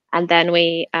 and then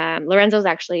Lorenzo's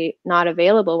actually not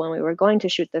available when we were going to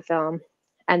shoot the film.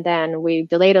 And then we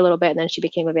delayed a little bit, and then she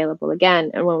became available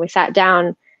again. And when we sat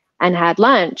down and had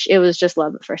lunch, it was just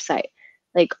love at first sight.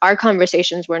 Like our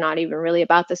conversations were not even really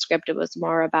about the script. It was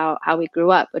more about how we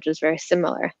grew up, which was very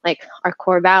similar. Like our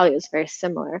core values, very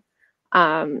similar.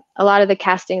 A lot of the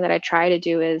casting that I try to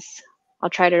do is I'll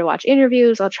try to watch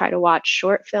interviews. I'll try to watch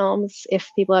short films.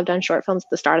 If people have done short films at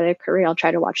the start of their career, I'll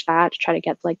try to watch that to try to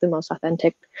get like the most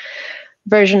authentic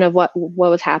version of what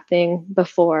was happening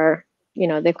before, you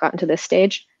know, they've gotten to this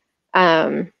stage.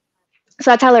 So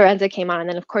that's how Lorenza came on. And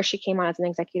then of course she came on as an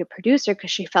executive producer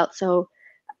because she felt so,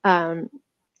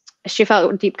 she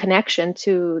felt a deep connection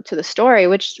to the story,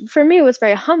 which for me was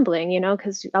very humbling, you know,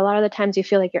 because a lot of the times you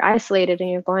feel like you're isolated and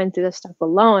you're going through this stuff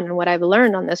alone. And what I've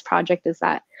learned on this project is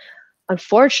that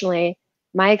unfortunately,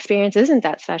 my experience isn't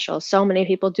that special. So many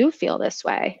people do feel this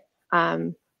way.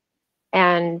 And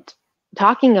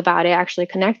talking about it actually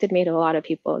connected me to a lot of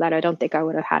people that I don't think I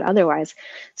would have had otherwise.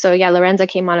 So yeah, Lorenza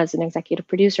came on as an executive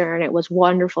producer, and it was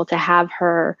wonderful to have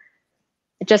her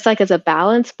just like as a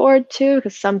balance board too,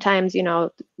 because sometimes, you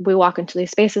know, we walk into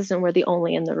these spaces and we're the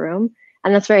only in the room,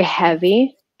 and that's very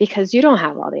heavy because you don't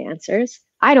have all the answers.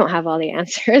 I don't have all the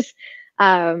answers.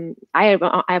 I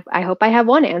hope I have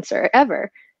one answer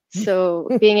ever. So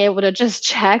being able to just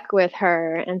check with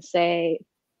her and say,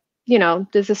 you know,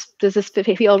 does this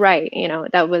feel right? You know,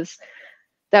 that was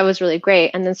really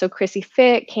great. And then so Chrissy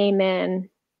Fitt came in.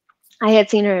 I had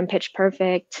seen her in Pitch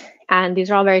Perfect, and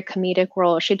these are all very comedic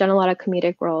roles. She'd done a lot of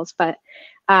comedic roles, but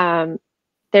there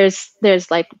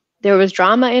was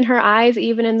drama in her eyes,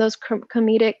 even in those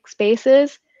comedic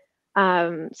spaces.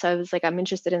 So I was like, I'm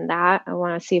interested in that. I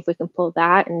want to see if we can pull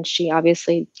that. And she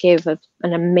obviously gave an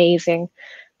amazing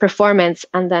performance.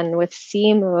 And then with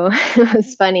Simu, it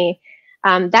was funny.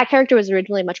 That character was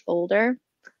originally much older,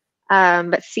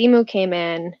 but Simu came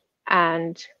in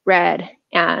and read.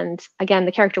 And again,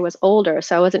 the character was older,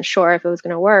 so I wasn't sure if it was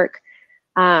going to work.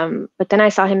 But then I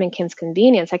saw him in Kim's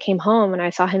Convenience. I came home and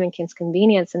I saw him in Kim's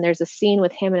Convenience, and there's a scene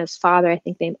with him and his father, I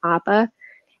think named Appa.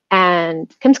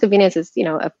 And Kim's Convenience is, you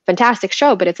know, a fantastic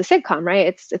show, but it's a sitcom, right?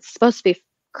 It's supposed to be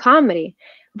comedy.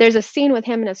 There's a scene with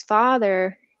him and his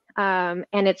father, and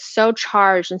it's so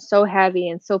charged and so heavy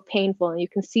and so painful, and you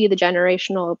can see the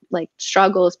generational like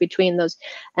struggles between those.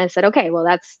 And I said, okay, well,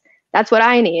 that's what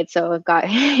I need. So I've got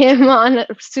him on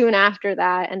soon after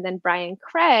that. And then Brian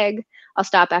Craig, I'll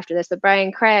stop after this, but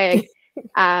Brian Craig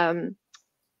came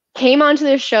onto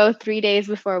the show 3 days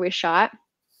before we shot.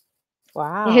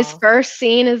 Wow. His first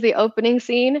scene is the opening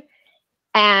scene,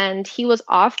 and he was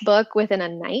off book within a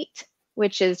night,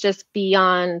 which is just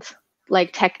beyond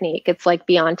like technique. It's like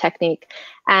beyond technique.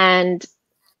 And,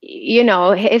 you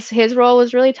know, his role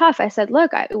was really tough. I said,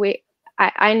 look,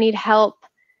 I need help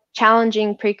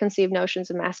challenging preconceived notions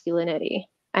of masculinity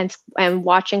and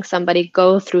watching somebody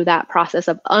go through that process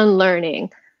of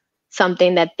unlearning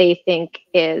something that they think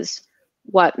is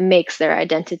what makes their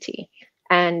identity.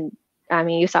 And I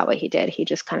mean, you saw what he did. He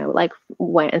just kind of like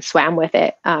went and swam with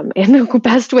it in the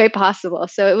best way possible.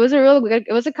 So it was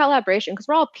it was a collaboration because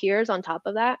we're all peers on top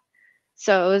of that.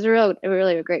 So it was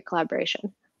really a great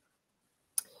collaboration.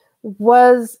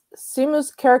 Was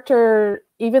Simu's character,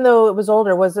 even though it was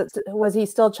older, was he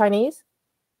still Chinese?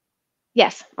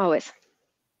 Yes, always.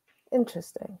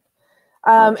 Interesting.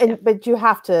 But you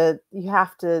have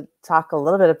to talk a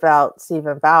little bit about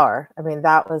Stephen Bauer. I mean,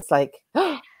 that was like,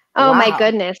 oh wow. My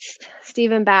goodness,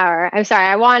 Stephen Bauer. I'm sorry,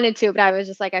 I wanted to, but I was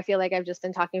just like, I feel like I've just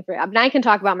been talking for. I mean, I can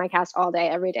talk about my cast all day,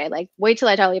 every day. Like, wait till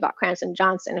I tell you about Cranston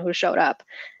Johnson, who showed up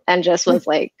and just was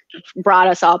like, brought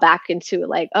us all back into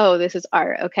like, oh, this is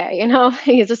art. Okay, you know,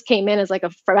 he just came in as like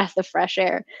a breath of fresh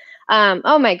air.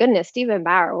 Oh my goodness, Stephen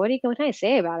Bauer. What can I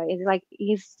say about it? He's like,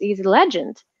 he's a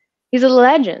legend. He's a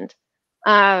legend.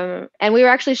 And we were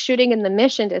actually shooting in the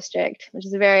Mission District, which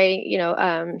is a very, you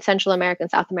know, Central American,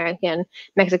 South American,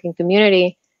 Mexican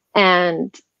community.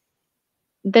 And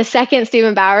the second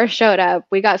Stephen Bauer showed up,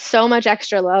 we got so much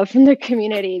extra love from the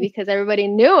community because everybody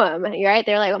knew him, right?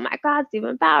 They're like, oh my God,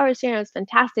 Stephen Bauer's here. It's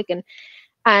fantastic.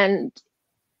 And,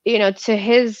 you know, to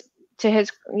his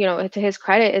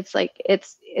credit, it's like,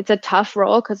 it's a tough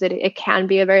role because it can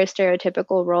be a very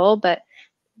stereotypical role, but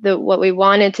what we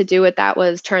wanted to do with that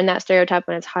was turn that stereotype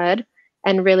on its head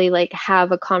and really like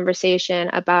have a conversation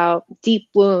about deep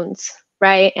wounds,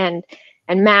 right? And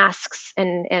masks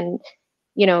and,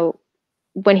 you know,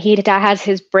 when he has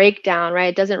his breakdown, right,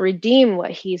 it doesn't redeem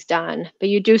what he's done, but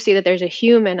you do see that there's a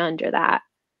human under that.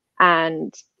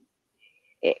 And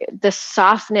the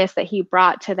softness that he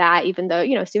brought to that, even though,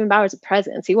 you know, Stephen Bauer's a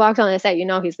presence, he walks on the set, you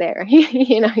know, he's there.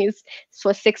 You know, he's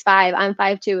 6'5", I'm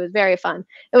 5'2". It was very fun.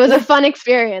 It was a fun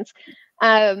experience.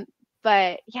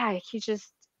 But yeah,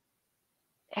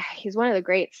 he's one of the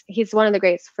greats. He's one of the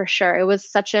greats for sure. It was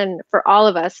for all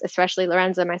of us, especially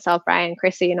Lorenza, myself, Brian,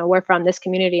 Chrissy, you know, we're from this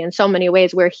community. In so many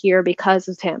ways, we're here because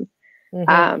of him.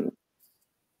 Mm-hmm.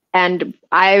 And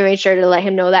I made sure to let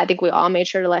him know that. I think we all made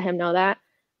sure to let him know that.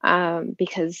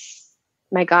 Because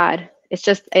my God, it's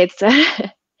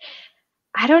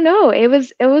I don't know. It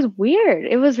was weird.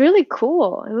 It was really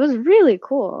cool. It was really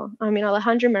cool. I mean,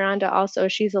 Alejandra Miranda also,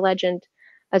 she's a legend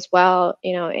as well,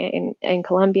 you know, in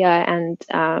Colombia.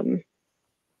 And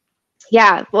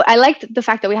yeah, well, I liked the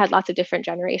fact that we had lots of different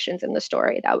generations in the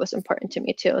story. That was important to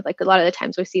me too. Like a lot of the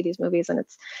times we see these movies and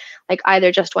it's like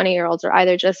either just 20-year-olds or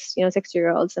either just, you know,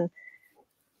 60-year-olds. And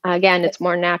again, it's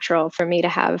more natural for me to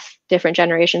have different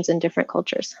generations and different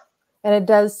cultures. And it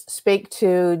does speak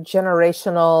to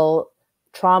generational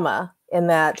trauma in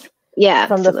that, yeah,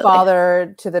 from absolutely. The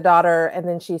father to the daughter. And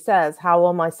then she says, how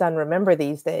will my son remember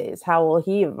these days? How will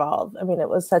he evolve? I mean, it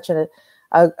was such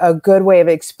a good way of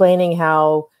explaining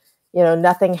how, you know,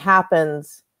 nothing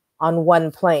happens on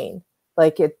one plane.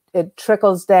 Like it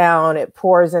trickles down, it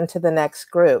pours into the next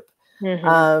group.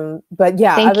 Mm-hmm. But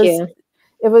yeah,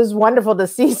 it was wonderful to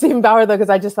see Stephen Bauer though,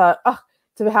 because I just thought,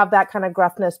 to have that kind of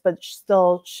gruffness, but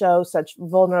still show such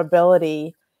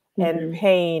vulnerability and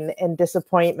pain and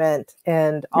disappointment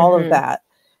and all of that.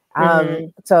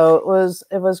 So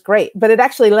it was great, but it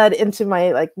actually led into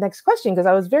my like next question, because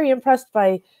I was very impressed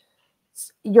by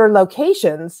your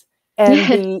locations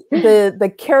and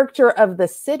the character of the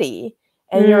city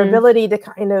and your ability to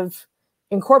kind of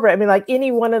incorporate. I mean, like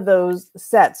any one of those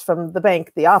sets, from the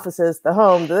bank, the offices, the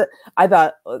home, I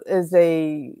thought is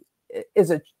a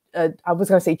I was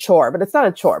going to say chore, but it's not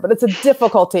a chore, but it's a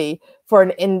difficulty for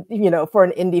an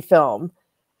indie film.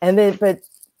 And then, but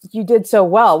you did so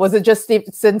well. Was it just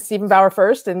send Steven Bauer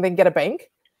first and then get a bank?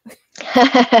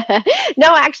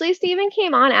 No, actually, Steven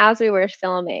came on as we were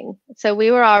filming. So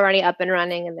we were already up and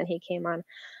running, and then he came on.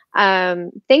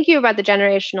 Thank you about the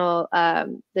generational,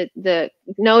 the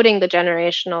noting the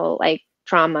generational like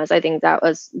traumas. I think that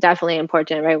was definitely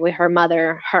important, right? With her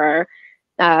mother,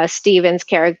 Steven's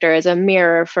character is a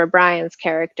mirror for Brian's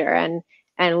character,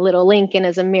 and little Lincoln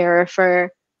is a mirror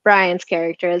for Brian's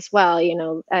character as well,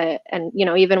 and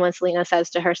even when Selena says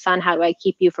to her son, how do I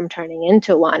keep you from turning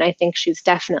into one? I think she's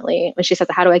definitely, when she says,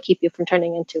 how do I keep you from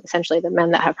turning into essentially the men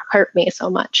that have hurt me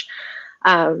so much?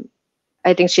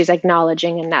 I think she's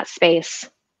acknowledging in that space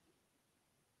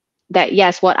that,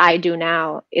 yes, what I do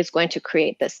now is going to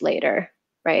create this later,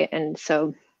 right? And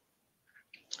so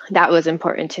that was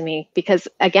important to me, because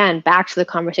again, back to the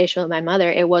conversation with my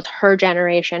mother, it was her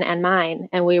generation and mine,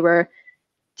 and we were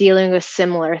dealing with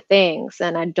similar things,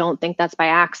 and I don't think that's by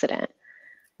accident.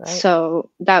 Right.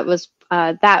 So that was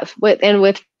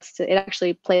it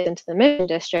actually plays into the Mission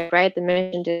District, right? The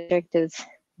Mission District has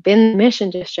been the Mission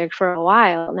District for a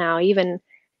while now. Even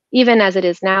as it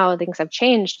is now, things have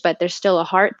changed, but there's still a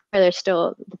heart there.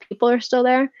 The people are still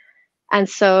there, and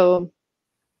so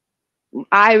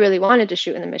I really wanted to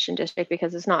shoot in the Mission District,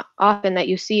 because it's not often that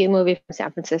you see a movie from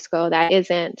San Francisco that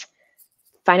isn't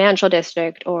financial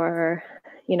district or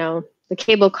the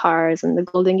cable cars and the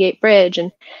Golden Gate Bridge.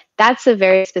 And that's a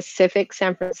very specific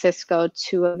San Francisco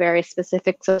to a very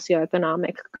specific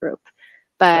socioeconomic group.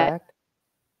 But correct.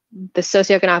 The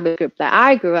socioeconomic group that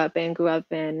I grew up in,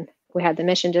 we had the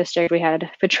Mission District, we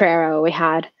had Potrero, we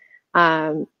had,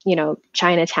 Chinatown,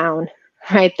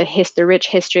 right? The rich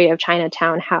history of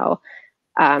Chinatown, how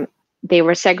they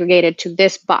were segregated to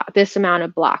this amount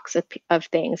of blocks of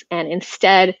things. And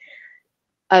instead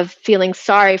of feeling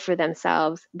sorry for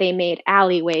themselves, they made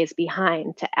alleyways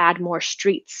behind to add more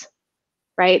streets,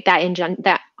 right? That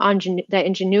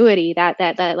ingenuity,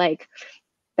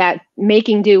 that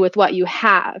making do with what you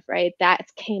have, right?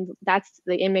 That's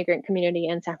the immigrant community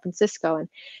in San Francisco, and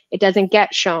it doesn't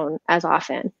get shown as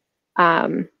often,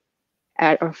 or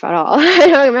if at all.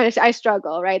 I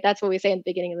struggle, right? That's what we say in the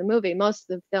beginning of the movie. Most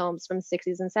of the films from the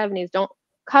 60s and 70s don't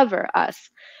cover us,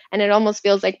 and it almost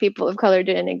feels like people of color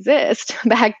didn't exist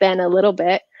back then a little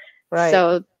bit. Right.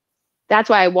 So that's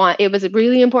why it was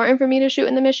really important for me to shoot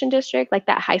in the Mission District. Like,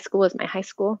 that high school is my high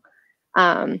school,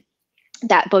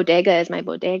 that bodega is my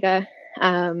bodega,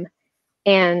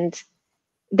 and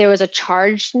there was a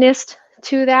chargedness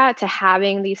to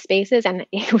having these spaces, and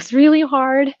it was really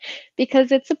hard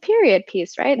because it's a period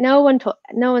piece, right? No one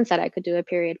said I could do a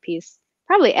period piece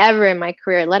probably ever in my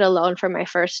career, let alone for my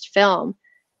first film.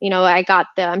 I got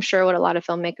I'm sure what a lot of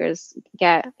filmmakers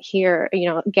get here,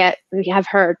 you have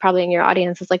heard probably in your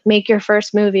audience is like, make your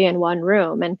first movie in one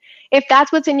room. And if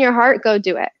that's what's in your heart, go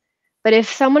do it. But if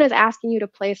someone is asking you to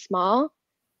play small,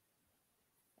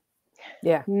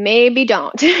 yeah, maybe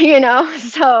don't, So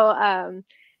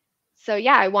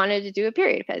yeah, I wanted to do a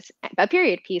period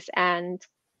piece, and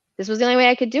this was the only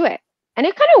way I could do it. And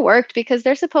it kind of worked, because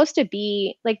they're supposed to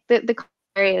be like the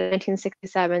area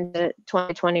 1967 to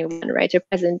 2021, right, to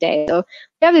present day. So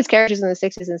we have these characters in the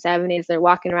 60s and 70s, they're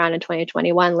walking around in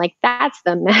 2021. Like, that's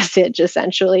the message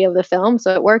essentially of the film.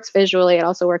 So it works visually, it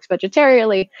also works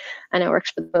budgetarily, and it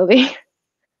works for the movie.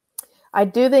 I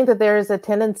do think that there is a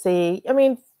tendency, I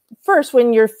mean, first,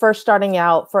 when you're first starting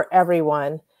out, for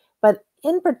everyone, but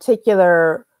in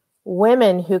particular,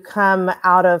 women who come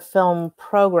out of film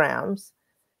programs,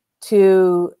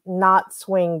 to not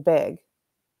swing big.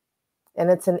 And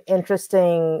it's an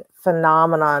interesting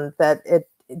phenomenon that it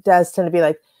does tend to be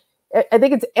like, I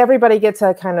think it's everybody gets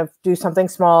to kind of do something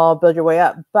small, build your way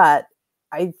up. But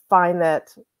I find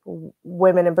that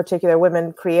women in particular,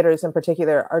 women creators in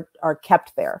particular, are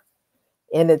kept there.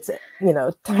 And it's,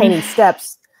 tiny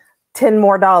steps, $10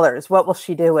 more. What will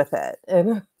she do with it?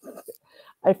 And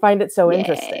I find it so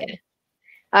interesting.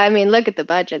 I mean, look at the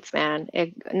budgets, man.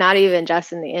 Not even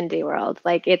just in the indie world.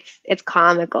 Like, it's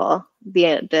comical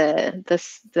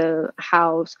the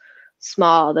how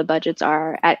small the budgets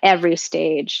are at every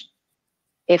stage,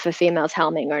 if a female's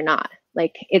helming or not.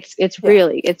 Like, it's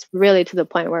really to the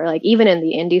point where, like, even in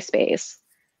the indie space,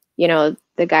 you know,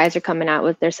 the guys are coming out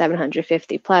with their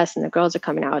 750 plus, and the girls are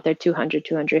coming out with their 200,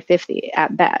 250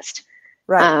 at best.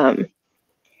 Right.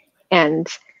 And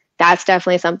that's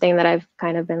definitely something that I've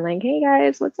kind of been like, hey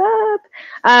guys, what's up?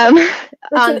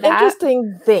 It's an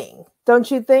interesting thing,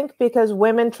 don't you think? Because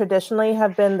women traditionally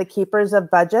have been the keepers of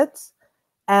budgets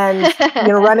and, you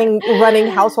know, running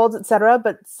households, etc.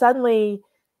 But suddenly,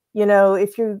 you know,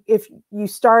 if you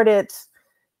start at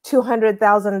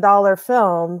 $200,000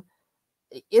 film,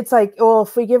 it's like, well,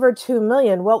 if we give her $2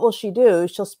 million, what will she do?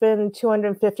 She'll spend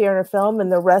 $250 on her film and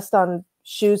the rest on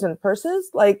shoes and purses.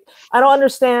 Like, I don't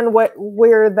understand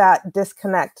where that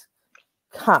disconnect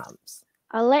comes.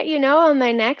 I'll let you know on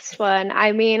my next one.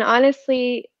 I mean,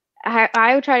 honestly,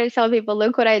 I would try to tell people,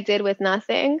 look what I did with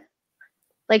nothing.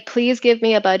 Like, please give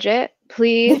me a budget,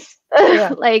 please.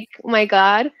 Like, my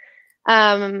God.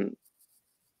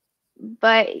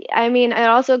 But I mean, it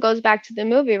also goes back to the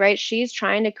movie, right? She's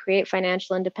trying to create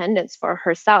financial independence for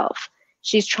herself.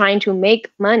 She's trying to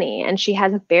make money, and she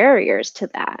has barriers to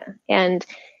that. And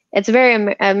it's a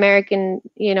very American,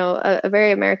 you know, a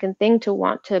very American thing to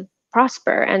want to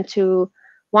prosper and to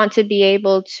want to be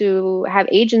able to have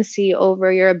agency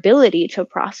over your ability to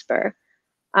prosper.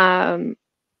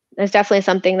 There's definitely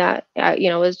something that, you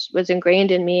know, was ingrained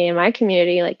in me and my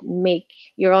community, like, make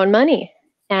your own money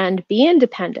and be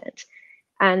independent.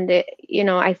 And, you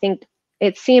know, I think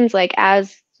it seems like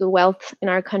as the wealth in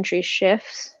our country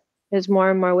shifts, as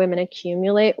more and more women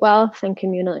accumulate wealth and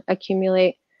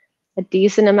accumulate a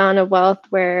decent amount of wealth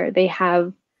where they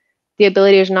have the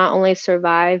ability to not only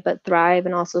survive, but thrive,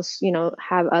 and also, you know,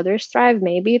 have others thrive,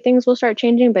 maybe things will start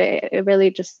changing. But it really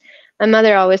just, my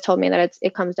mother always told me that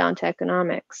it comes down to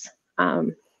economics,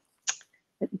 down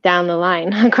the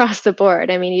line, across the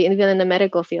board. I mean, even in the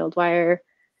medical field, why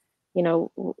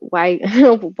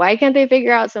can't they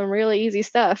figure out some really easy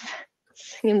stuff?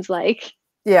 Seems like.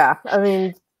 Yeah, I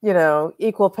mean, you know,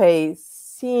 equal pay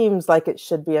seems like it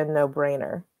should be a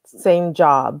no-brainer. Same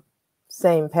job,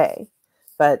 same pay.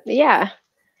 But yeah,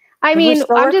 I mean,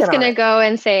 I'm just going to go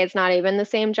and say it's not even the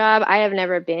same job. I have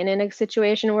never been in a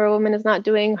situation where a woman is not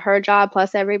doing her job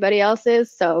plus everybody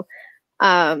else's. So,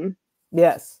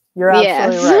 yes, you're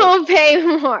absolutely right. So pay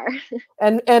more.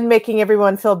 And making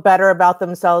everyone feel better about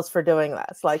themselves for doing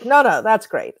less. Like, no, that's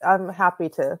great. I'm happy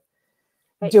to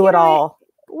do it all.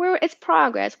 It's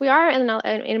progress. We are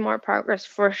in more progress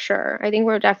for sure. I think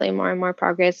we're definitely more and more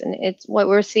progress, and it's what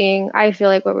we're seeing. I feel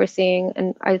like what we're seeing,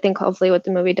 and I think hopefully what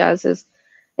the movie does is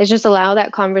just allow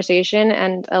that conversation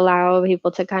and allow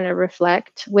people to kind of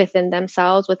reflect within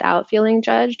themselves without feeling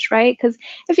judged, right? Because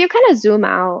if you kind of zoom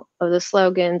out of the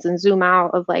slogans and zoom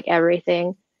out of like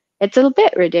everything, it's a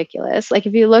bit ridiculous. Like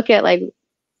if you look at like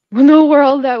the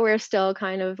world that we're still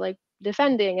kind of like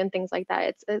defending and things like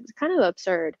that, it's kind of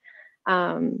absurd.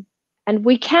 And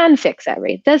we can fix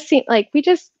everything. It does seem like we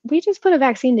just put a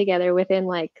vaccine together within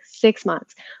like 6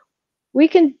 months. We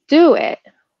can do it.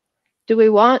 Do we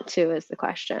want to is the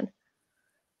question.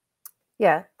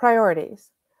 Yeah, priorities.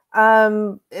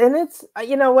 And it's,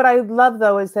 you know, what I love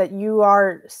though is that you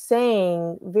are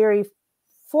saying very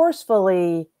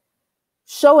forcefully,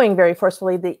 showing very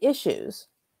forcefully the issues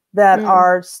that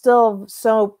are still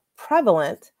so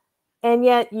prevalent. And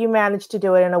yet you manage to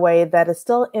do it in a way that is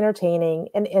still entertaining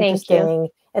and interesting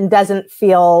and doesn't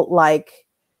feel like,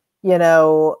 you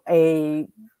know,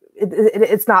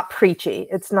 it's not preachy.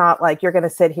 It's not like you're going to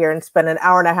sit here and spend an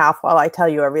hour and a half while I tell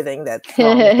you everything that's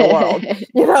wrong with the world,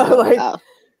 you know, like,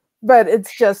 but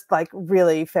it's just like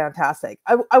really fantastic.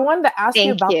 I wanted to ask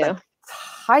you about the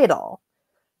title.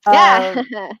 Yeah.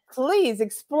 Please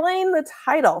explain the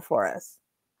title for us.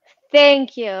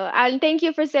 Thank you. And thank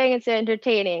you for saying it's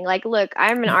entertaining. Like, look,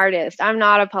 I'm an artist. I'm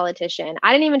not a politician.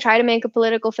 I didn't even try to make a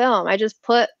political film. I just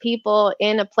put people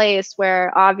in a place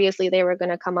where obviously they were going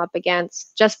to come up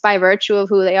against, just by virtue of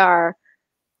who they are,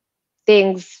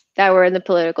 things that were in the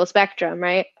political spectrum,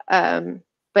 right?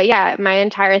 But yeah, my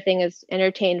entire thing is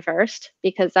entertain first,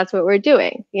 because that's what we're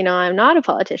doing. You know, I'm not a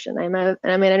politician. I'm an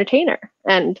entertainer,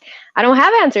 and I don't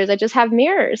have answers. I just have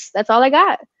mirrors. That's all I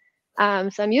got.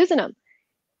 So I'm using them.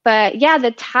 But yeah,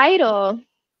 the title,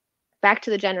 back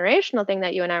to the generational thing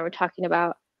that you and I were talking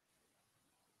about,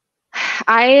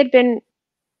 I had been,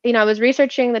 you know, I was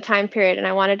researching the time period, and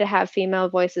I wanted to have female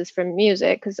voices from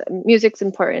music, because music's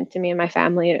important to me and my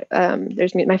family.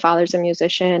 My father's a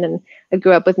musician, and I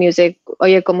grew up with music.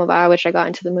 Oye Como Va, which I got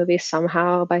into the movie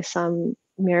somehow by some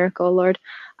miracle, Lord.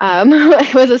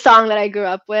 It was a song that I grew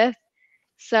up with.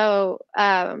 So,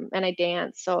 and I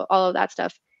danced, so all of that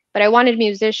stuff. But I wanted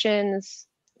musicians,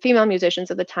 female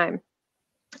musicians at the time.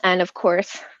 And of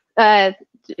course,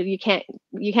 you can't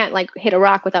like hit a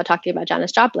rock without talking about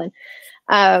Janis Joplin.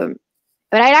 But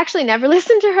I'd actually never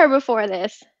listened to her before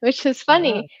this, which is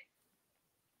funny.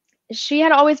 Yeah. She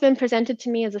had always been presented to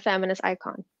me as a feminist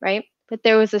icon, right? But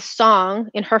there was a song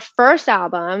in her first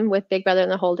album with Big Brother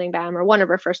and the Holding Band, or one of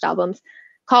her first albums,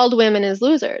 called Women as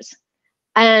Losers.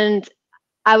 And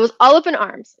I was all up in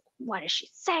arms. What is she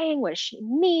saying? What does she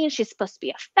mean? She's supposed to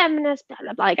be a feminist, blah,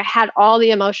 blah, blah. Like, I had all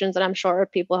the emotions that I'm sure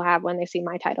people have when they see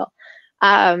my title.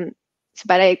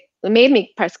 But it made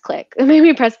me press click. It made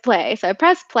me press play. So I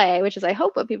pressed play, which is, I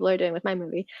hope, what people are doing with my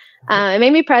movie. It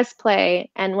made me press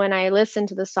play. And when I listened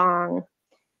to the song,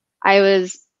 it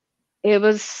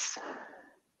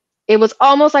was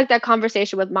almost like that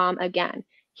conversation with mom again.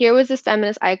 Here was this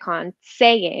feminist icon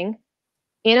saying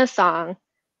in a song,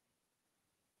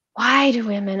 why do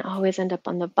women always end up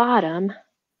on the bottom?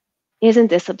 Isn't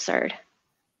this absurd?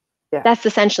 Yeah. That's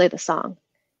essentially the song.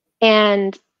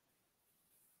 And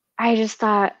I just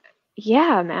thought,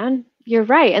 yeah, man, you're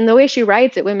right. And the way she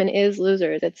writes it, women is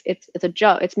losers. It's a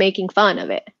joke. It's making fun of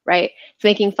it, right? It's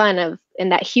making fun of, in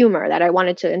that humor that I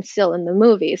wanted to instill in the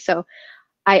movie. So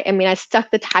I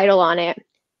stuck the title on it,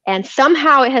 and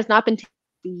somehow it has not been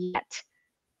taken yet.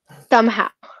 Somehow.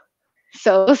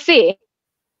 So we'll see.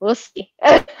 We'll see.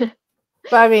 But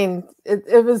I mean,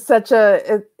 it was such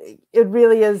it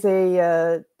really is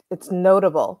it's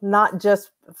notable, not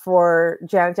just for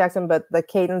Janet Jackson, but the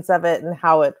cadence of it and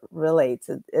how it relates.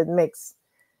 It makes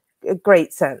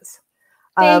great sense.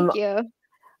 Thank you.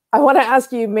 I want to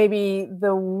ask you maybe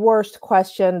the worst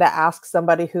question to ask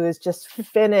somebody who has just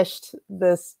finished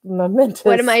this momentous.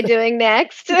 What am I doing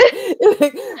next?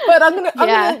 But I'm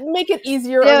gonna make it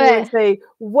easier on you and say,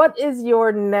 what is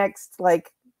your next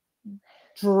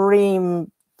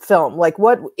dream film? Like,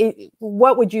 what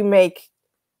would you make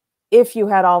if you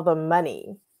had all the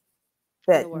money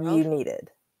that you needed?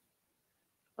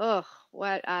 Oh,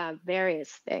 what various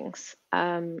things.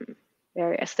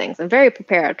 Various things. I'm very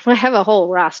prepared. I have a whole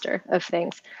roster of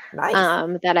things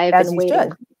that I've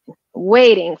been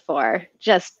waiting for.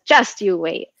 Just you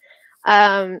wait.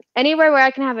 Anywhere where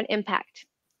I can have an impact.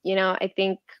 You know, I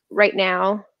think right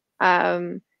now,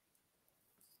 right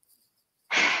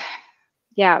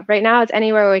now it's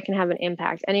anywhere where we can have an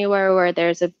impact. Anywhere where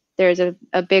there's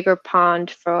a bigger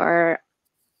pond for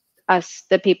us,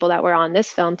 the people that were on this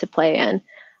film, to play in.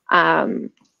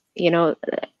 You know,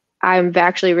 I'm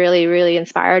actually really, really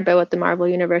inspired by what the Marvel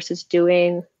Universe is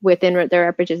doing within their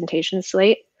representation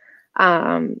slate.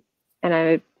 And I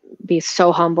would be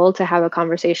so humbled to have a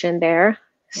conversation there.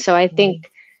 So I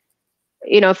think,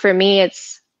 you know, for me,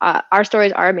 it's our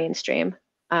stories are mainstream,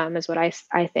 is what I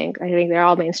think. I think they're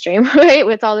all mainstream, right?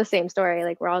 It's all the same story.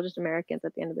 Like, we're all just Americans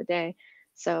at the end of the day.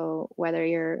 So whether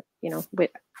you're, you know,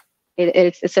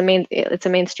 it's a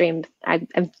mainstream.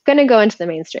 I'm going to go into the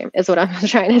mainstream is what I'm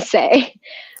trying to say.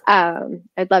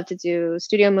 I'd love to do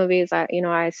studio movies.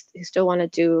 I still want to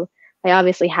do, I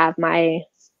obviously have my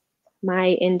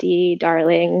indie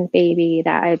darling baby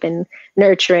that I've been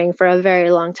nurturing for a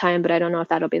very long time, but I don't know if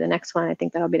that'll be the next one. I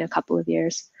think that'll be in a couple of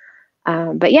years.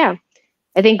 But yeah,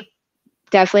 I think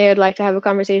definitely I'd like to have a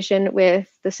conversation with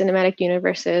the cinematic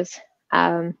universes.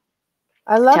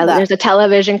 I love that. There's a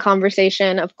television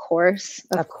conversation, of course.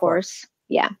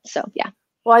 Yeah. So yeah.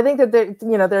 Well, I think that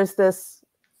there's this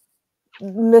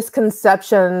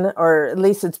misconception, or at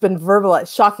least it's been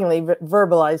verbalized, shockingly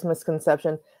verbalized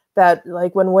misconception, that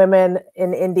like when women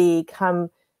in indie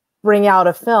bring out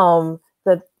a film,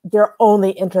 that their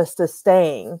only interest is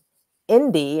staying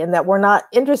indie, and that we're not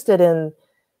interested in,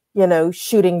 you know,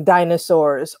 shooting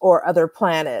dinosaurs or other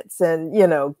planets and, you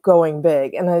know, going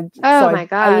big. And my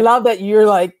God, I love that you're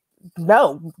like,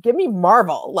 no, give me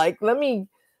Marvel. Like, let me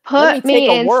put me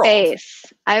in space.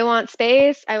 I want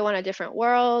space. I want a different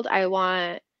world. I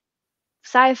want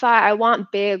sci-fi. I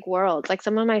want big worlds. Like,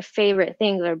 some of my favorite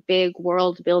things are big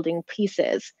world building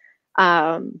pieces.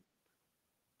 And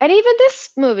even this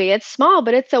movie, it's small,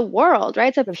 but it's a world, right?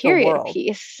 It's a period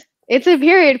piece. It's a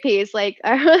period piece. Like,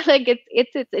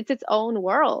 it's its own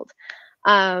world.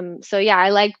 So yeah, I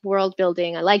like world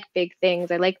building. I like big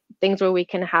things. I like things where we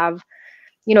can have,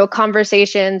 you know,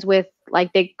 conversations with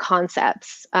like big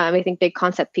concepts. I think big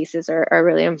concept pieces are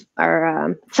really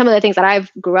some of the things that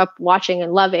I've grew up watching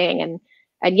and loving, and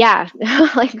yeah,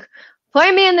 like,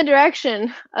 point me in the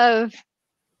direction of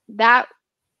that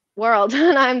world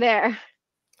and I'm there.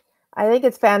 I think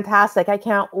it's fantastic. I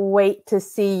can't wait to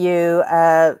see you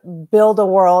build a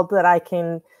world that I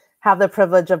can have the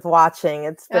privilege of watching.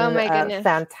 It's been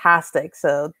fantastic.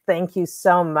 So thank you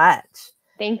so much.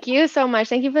 Thank you so much.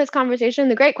 Thank you for this conversation.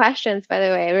 The great questions, by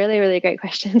the way, really, really great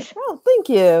questions. Oh, thank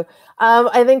you.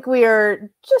 I think we are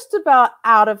just about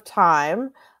out of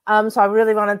time. So I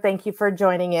really want to thank you for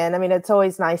joining in. I mean, it's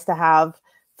always nice to have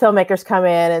filmmakers come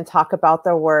in and talk about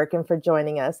their work, and for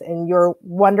joining us and your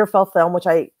wonderful film, which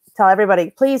I tell everybody,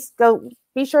 please go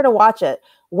be sure to watch it.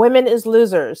 Women is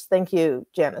Losers. Thank you,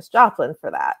 Janis Joplin,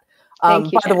 for that.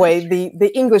 Thank you, by the way,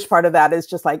 the English part of that is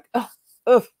just like, yeah,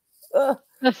 I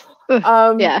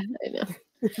know.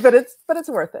 but it's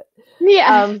worth it.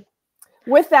 Yeah.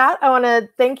 With that, I want to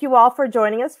thank you all for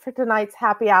joining us for tonight's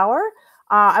happy hour.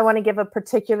 I want to give a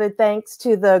particular thanks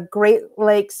to the Great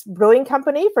Lakes Brewing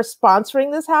Company for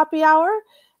sponsoring this happy hour.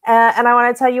 And I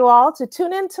want to tell you all to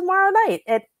tune in tomorrow night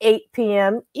at 8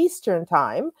 p.m. Eastern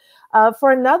Time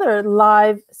for another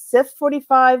live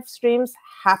CIFF45 Streams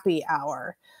happy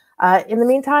hour. In the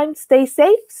meantime, stay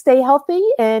safe, stay healthy,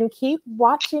 and keep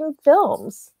watching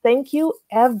films. Thank you,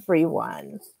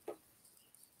 everyone.